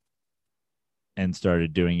and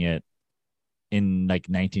started doing it in like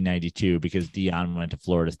 1992 because Deion went to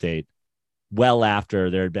Florida State well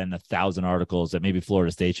after there had been 1,000 articles that maybe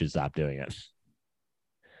Florida State should stop doing it.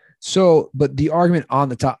 So, but the argument on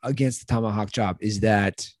the top against the tomahawk chop is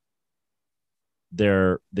that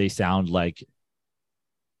they sound like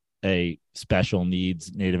a special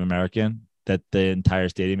needs Native American, that the entire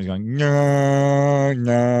stadium is going, nah,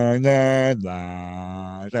 nah, nah,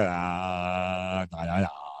 nah, nah,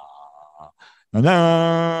 nah,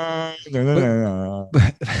 nah,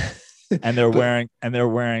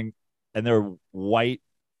 and they're white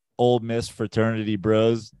Ole Miss fraternity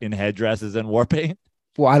bros in headdresses and war paint.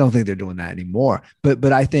 Well, I don't think they're doing that anymore.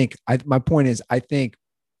 But I think my point is, I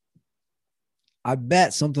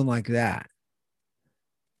bet something like that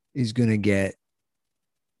is going to get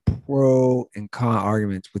pro and con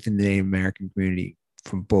arguments within the Native American community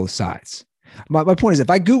from both sides. My point is, if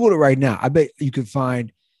I Googled it right now, I bet you could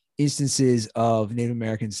find instances of Native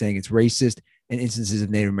Americans saying it's racist and instances of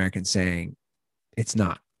Native Americans saying it's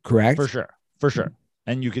not. Correct? For sure.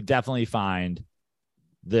 And you could definitely find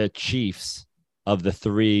the chiefs of the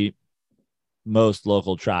three most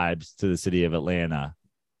local tribes to the city of Atlanta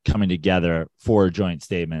coming together for a joint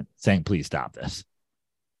statement saying, please stop this.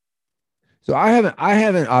 So I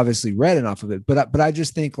haven't obviously read enough of it, but I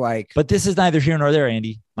just think like. But this is neither here nor there,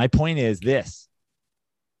 Andy. My point is this: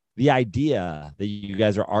 the idea that you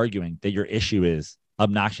guys are arguing that your issue is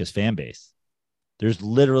obnoxious fan base. There's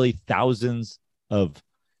literally thousands of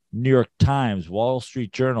New York Times, Wall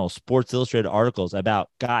Street Journal, Sports Illustrated articles about,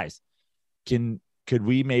 guys, could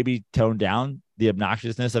we maybe tone down the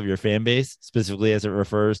obnoxiousness of your fan base, specifically as it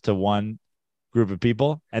refers to one group of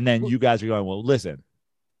people? And then you guys are going, well, listen,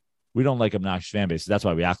 we don't like obnoxious fan bases. That's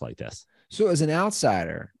why we act like this. So as an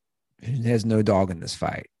outsider who has no dog in this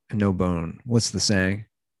fight, no bone, what's the saying?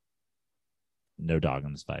 No dog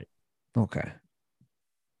in this fight. Okay.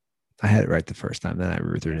 I had it right the first time, then I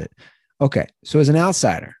ruthered it. Okay. So as an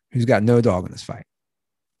outsider who's got no dog in this fight,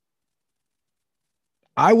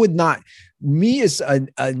 I would not, me as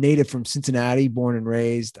a native from Cincinnati, born and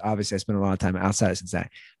raised, obviously I spent a lot of time outside of Cincinnati,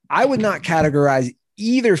 I would not categorize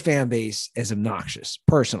either fan base as obnoxious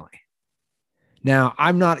personally. Now,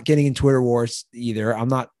 I'm not getting in Twitter wars either. I'm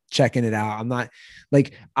not checking it out. I'm not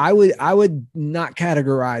like, I would not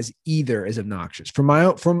categorize either as obnoxious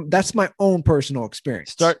that's my own personal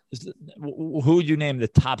experience. Who would you name the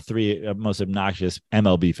top three most obnoxious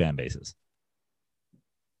MLB fan bases?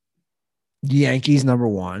 Yankees, number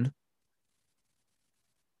one.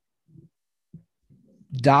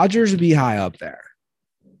 Dodgers would be high up there.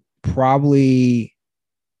 Probably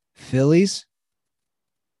Phillies.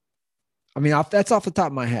 I mean, that's off the top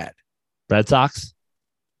of my head. Red Sox?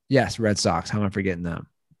 Yes, Red Sox. How am I forgetting them?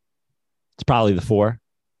 It's probably the four.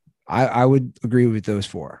 I would agree with those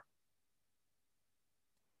four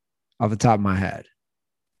off the top of my head.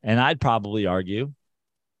 And I'd probably argue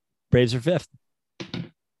Braves are fifth.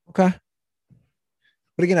 Okay.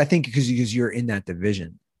 But again, I think because you're in that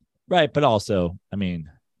division. Right. But also, I mean,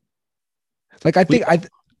 like, I think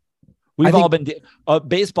we've all been,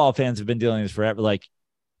 baseball fans have been dealing with this forever. Like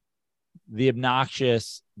the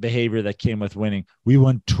obnoxious behavior that came with winning. We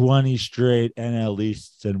won 20 straight NL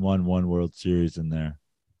Easts and won one World Series in there.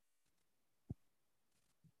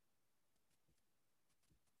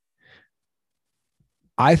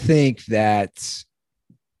 I think that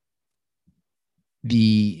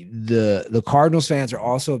the Cardinals fans are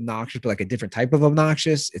also obnoxious, but like a different type of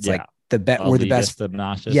obnoxious. It's like we're the best.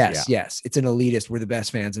 Obnoxious. Yes. It's an elitist. We're the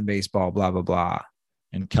best fans in baseball, blah, blah, blah.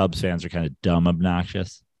 And Cubs fans are kind of dumb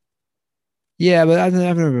obnoxious. Yeah, but I've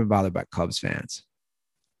never been bothered by Cubs fans.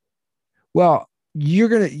 Well, you're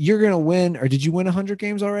gonna win, or did you win 100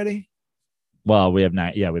 games already? Well, we have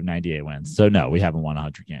 98 wins. So no, we haven't won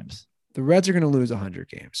 100 games. The Reds are gonna lose 100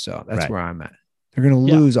 games. So that's where I'm at. They're gonna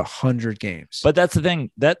lose 100 games. But that's the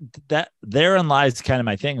thing that therein lies kind of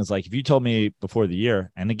my thing is like if you told me before the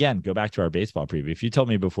year, and again, go back to our baseball preview. If you told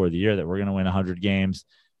me before the year that we're gonna win 100 games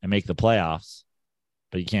and make the playoffs,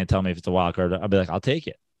 but you can't tell me if it's a wild card, I'll be like, I'll take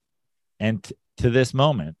it. And to this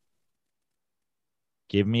moment,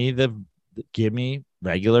 give me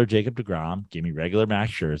regular Jacob deGrom, give me regular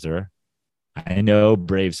Max Scherzer. I know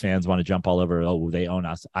Braves fans want to jump all over. Oh, they own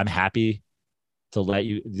us. I'm happy to let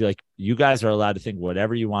you, like, you guys are allowed to think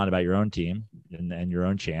whatever you want about your own team and your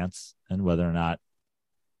own chance and whether or not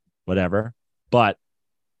whatever. But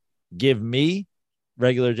give me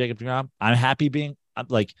regular Jacob deGrom. I'm happy being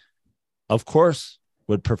like, of course,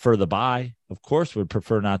 would prefer the bye. Of course, would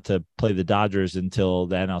prefer not to play the Dodgers until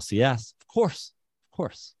the NLCS. Of course.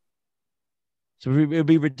 So it would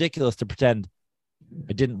be ridiculous to pretend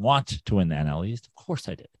I didn't want to win the NL East. Of course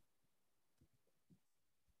I did.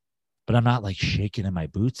 But I'm not like shaking in my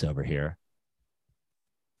boots over here.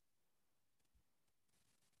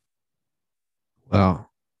 Well,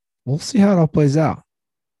 we'll see how it all plays out.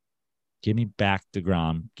 Give me back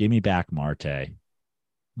deGrom. Give me back Marte.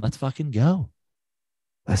 Let's fucking go.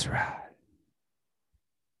 That's right.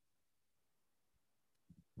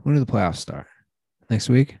 When do the playoffs start? Next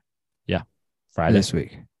week? Yeah. Friday. This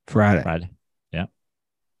week. Friday. Yeah.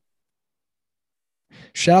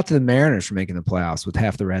 Shout out to the Mariners for making the playoffs with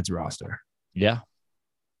half the Reds roster. Yeah.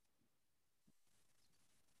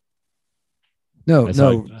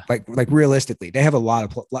 No, like realistically, they have a lot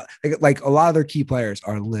of like a lot of their key players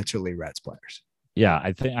are literally Reds players.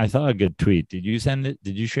 Yeah, I saw a good tweet. Did you send it?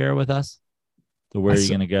 Did you share it with us? Where are you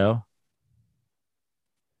going to go?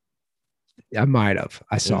 I might have.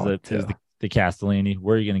 I saw it too. The Castellini.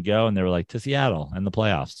 Where are you going to go? And they were like, to Seattle and the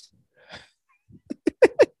playoffs.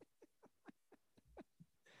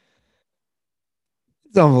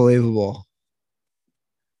 It's unbelievable.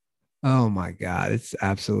 Oh my God. It's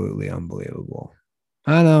absolutely unbelievable.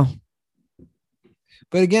 I know.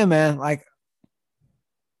 But again, man, like,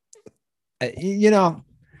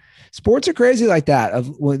 sports are crazy like that. Of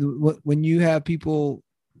when you have people,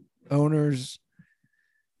 owners,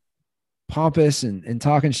 pompous and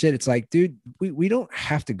talking shit, it's like, dude, we don't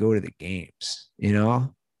have to go to the games,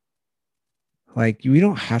 like we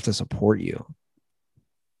don't have to support you.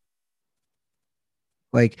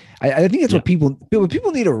 Like I think that's what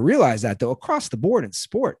people need to realize that though across the board in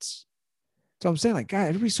sports. So I'm saying, like, God,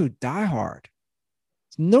 everybody's so diehard.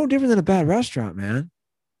 It's no different than a bad restaurant, man.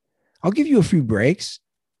 I'll give you a few breaks.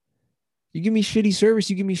 You give me shitty service,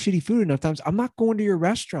 you give me shitty food enough times, I'm not going to your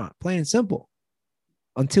restaurant, plain and simple,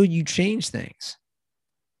 until you change things.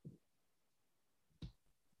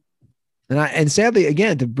 And sadly,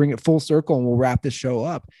 again, to bring it full circle, and we'll wrap this show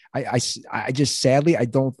up, I just sadly, I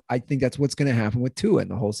think that's what's going to happen with Tua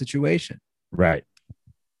and the whole situation. Right.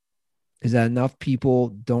 Is that enough people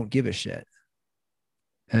don't give a shit?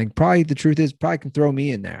 And probably the truth is, probably can throw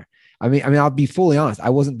me in there. I mean, I'll be fully honest.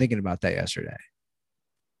 I wasn't thinking about that yesterday.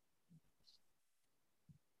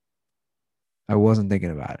 I wasn't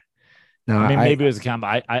thinking about it. No, I mean, maybe it was a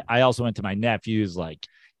combo. I also went to my nephew's, like,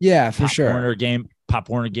 yeah, for sure. Pop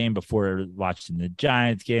Warner game before watching the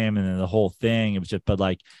Giants game, and then the whole thing. It was just, but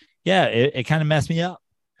like, yeah, it kind of messed me up.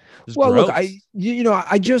 Well, gross. Look,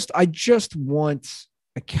 I just want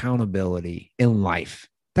accountability in life.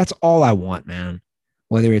 That's all I want, man.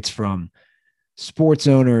 Whether it's from sports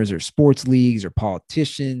owners or sports leagues or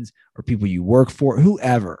politicians or people you work for,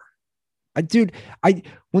 whoever.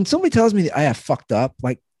 When somebody tells me that I have fucked up,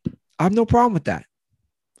 like, I have no problem with that.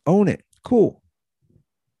 Own it. Cool.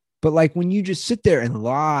 But like when you just sit there and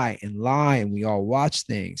lie and we all watch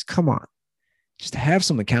things, come on, just have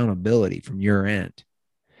some accountability from your end.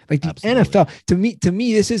 Like the Absolutely. NFL, to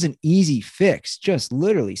me, this is an easy fix. Just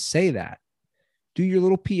literally say that. Do your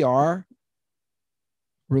little PR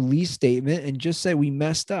release statement and just say, we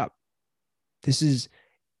messed up. This is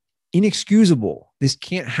inexcusable. This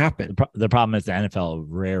can't happen. The problem is the NFL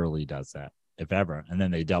rarely does that, if ever. And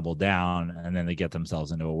then they double down and then they get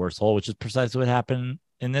themselves into a worse hole, which is precisely what happened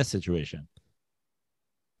in this situation.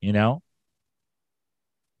 Yeah.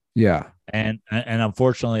 And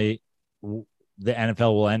unfortunately, the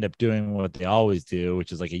NFL will end up doing what they always do,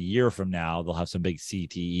 which is like a year from now, they'll have some big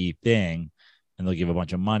CTE thing and they'll give a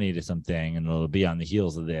bunch of money to something and it'll be on the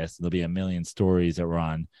heels of this. There'll be a million stories that were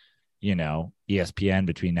on, ESPN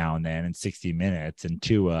between now and then and 60 Minutes and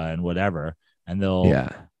Tua and whatever. And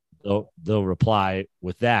they'll reply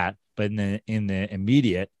with that. But in the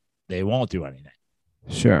immediate, they won't do anything.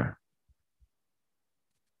 Sure.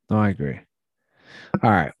 No, I agree. All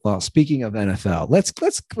right. Well, speaking of NFL,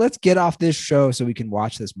 let's get off this show so we can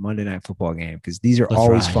watch this Monday Night Football game because these are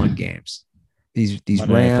always fun games. These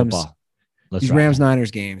Rams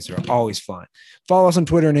Niners games are always fun. Follow us on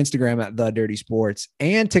Twitter and Instagram at The Dirty Sports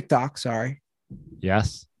and TikTok. Sorry.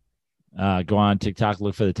 Yes. Go on TikTok.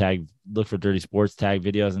 Look for the tag. Look for Dirty Sports tag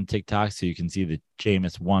videos on TikTok so you can see the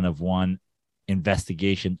Jameis 1 of 1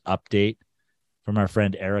 investigation update from our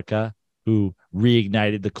friend Erica, who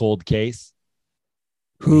reignited the cold case.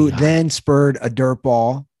 Who then spurred a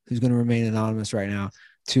dirtball, who's going to remain anonymous right now,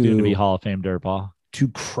 to be Hall of Fame dirtball, to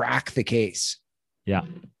crack the case. Yeah.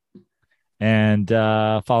 And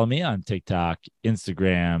follow me on TikTok,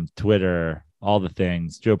 Instagram, Twitter, all the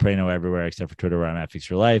things. Joe Prano everywhere except for Twitter, where I'm at Fix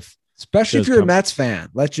Your Life. Especially if you're a Mets fan.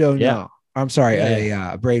 Let Joe know. I'm sorry,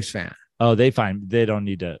 a Braves fan. Oh, they don't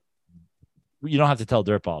need to. You don't have to tell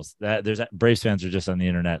dirtballs. Braves fans are just on the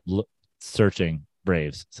internet searching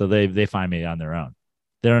Braves, so they find me on their own.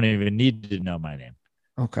 They don't even need to know my name.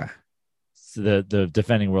 Okay. So the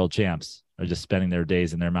defending world champs are just spending their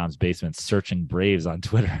days in their mom's basement searching Braves on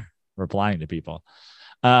Twitter, replying to people.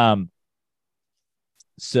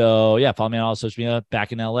 So yeah, follow me on all social media.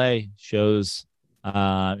 Back in LA, shows in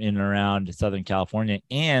and around Southern California,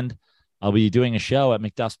 and I'll be doing a show at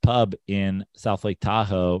McDuff's Pub in South Lake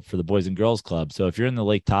Tahoe for the Boys and Girls Club. So if you're in the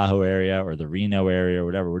Lake Tahoe area or the Reno area or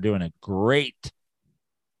whatever, we're doing a great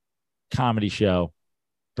comedy show,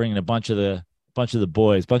 bringing a bunch of the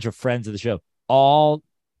boys, bunch of friends of the show, all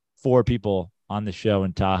 4 people on the show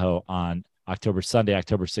in Tahoe on Sunday,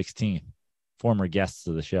 October 16th. Former guests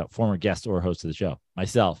of the show, former guest or host of the show.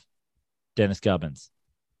 Myself, Dennis Gubbins,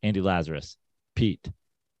 Andy Lazarus, Pete,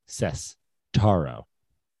 Sess, Taro.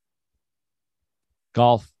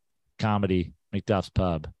 Golf, comedy, McDuff's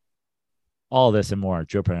Pub. All this and more at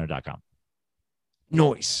joeprano.com.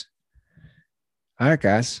 Noise. All right,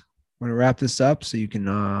 guys. We're going to wrap this up so you can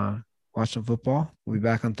watch some football. We'll be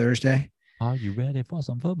back on Thursday. Are you ready for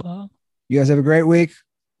some football? You guys have a great week.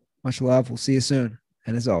 Much love. We'll see you soon.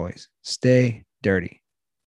 And as always, stay dirty.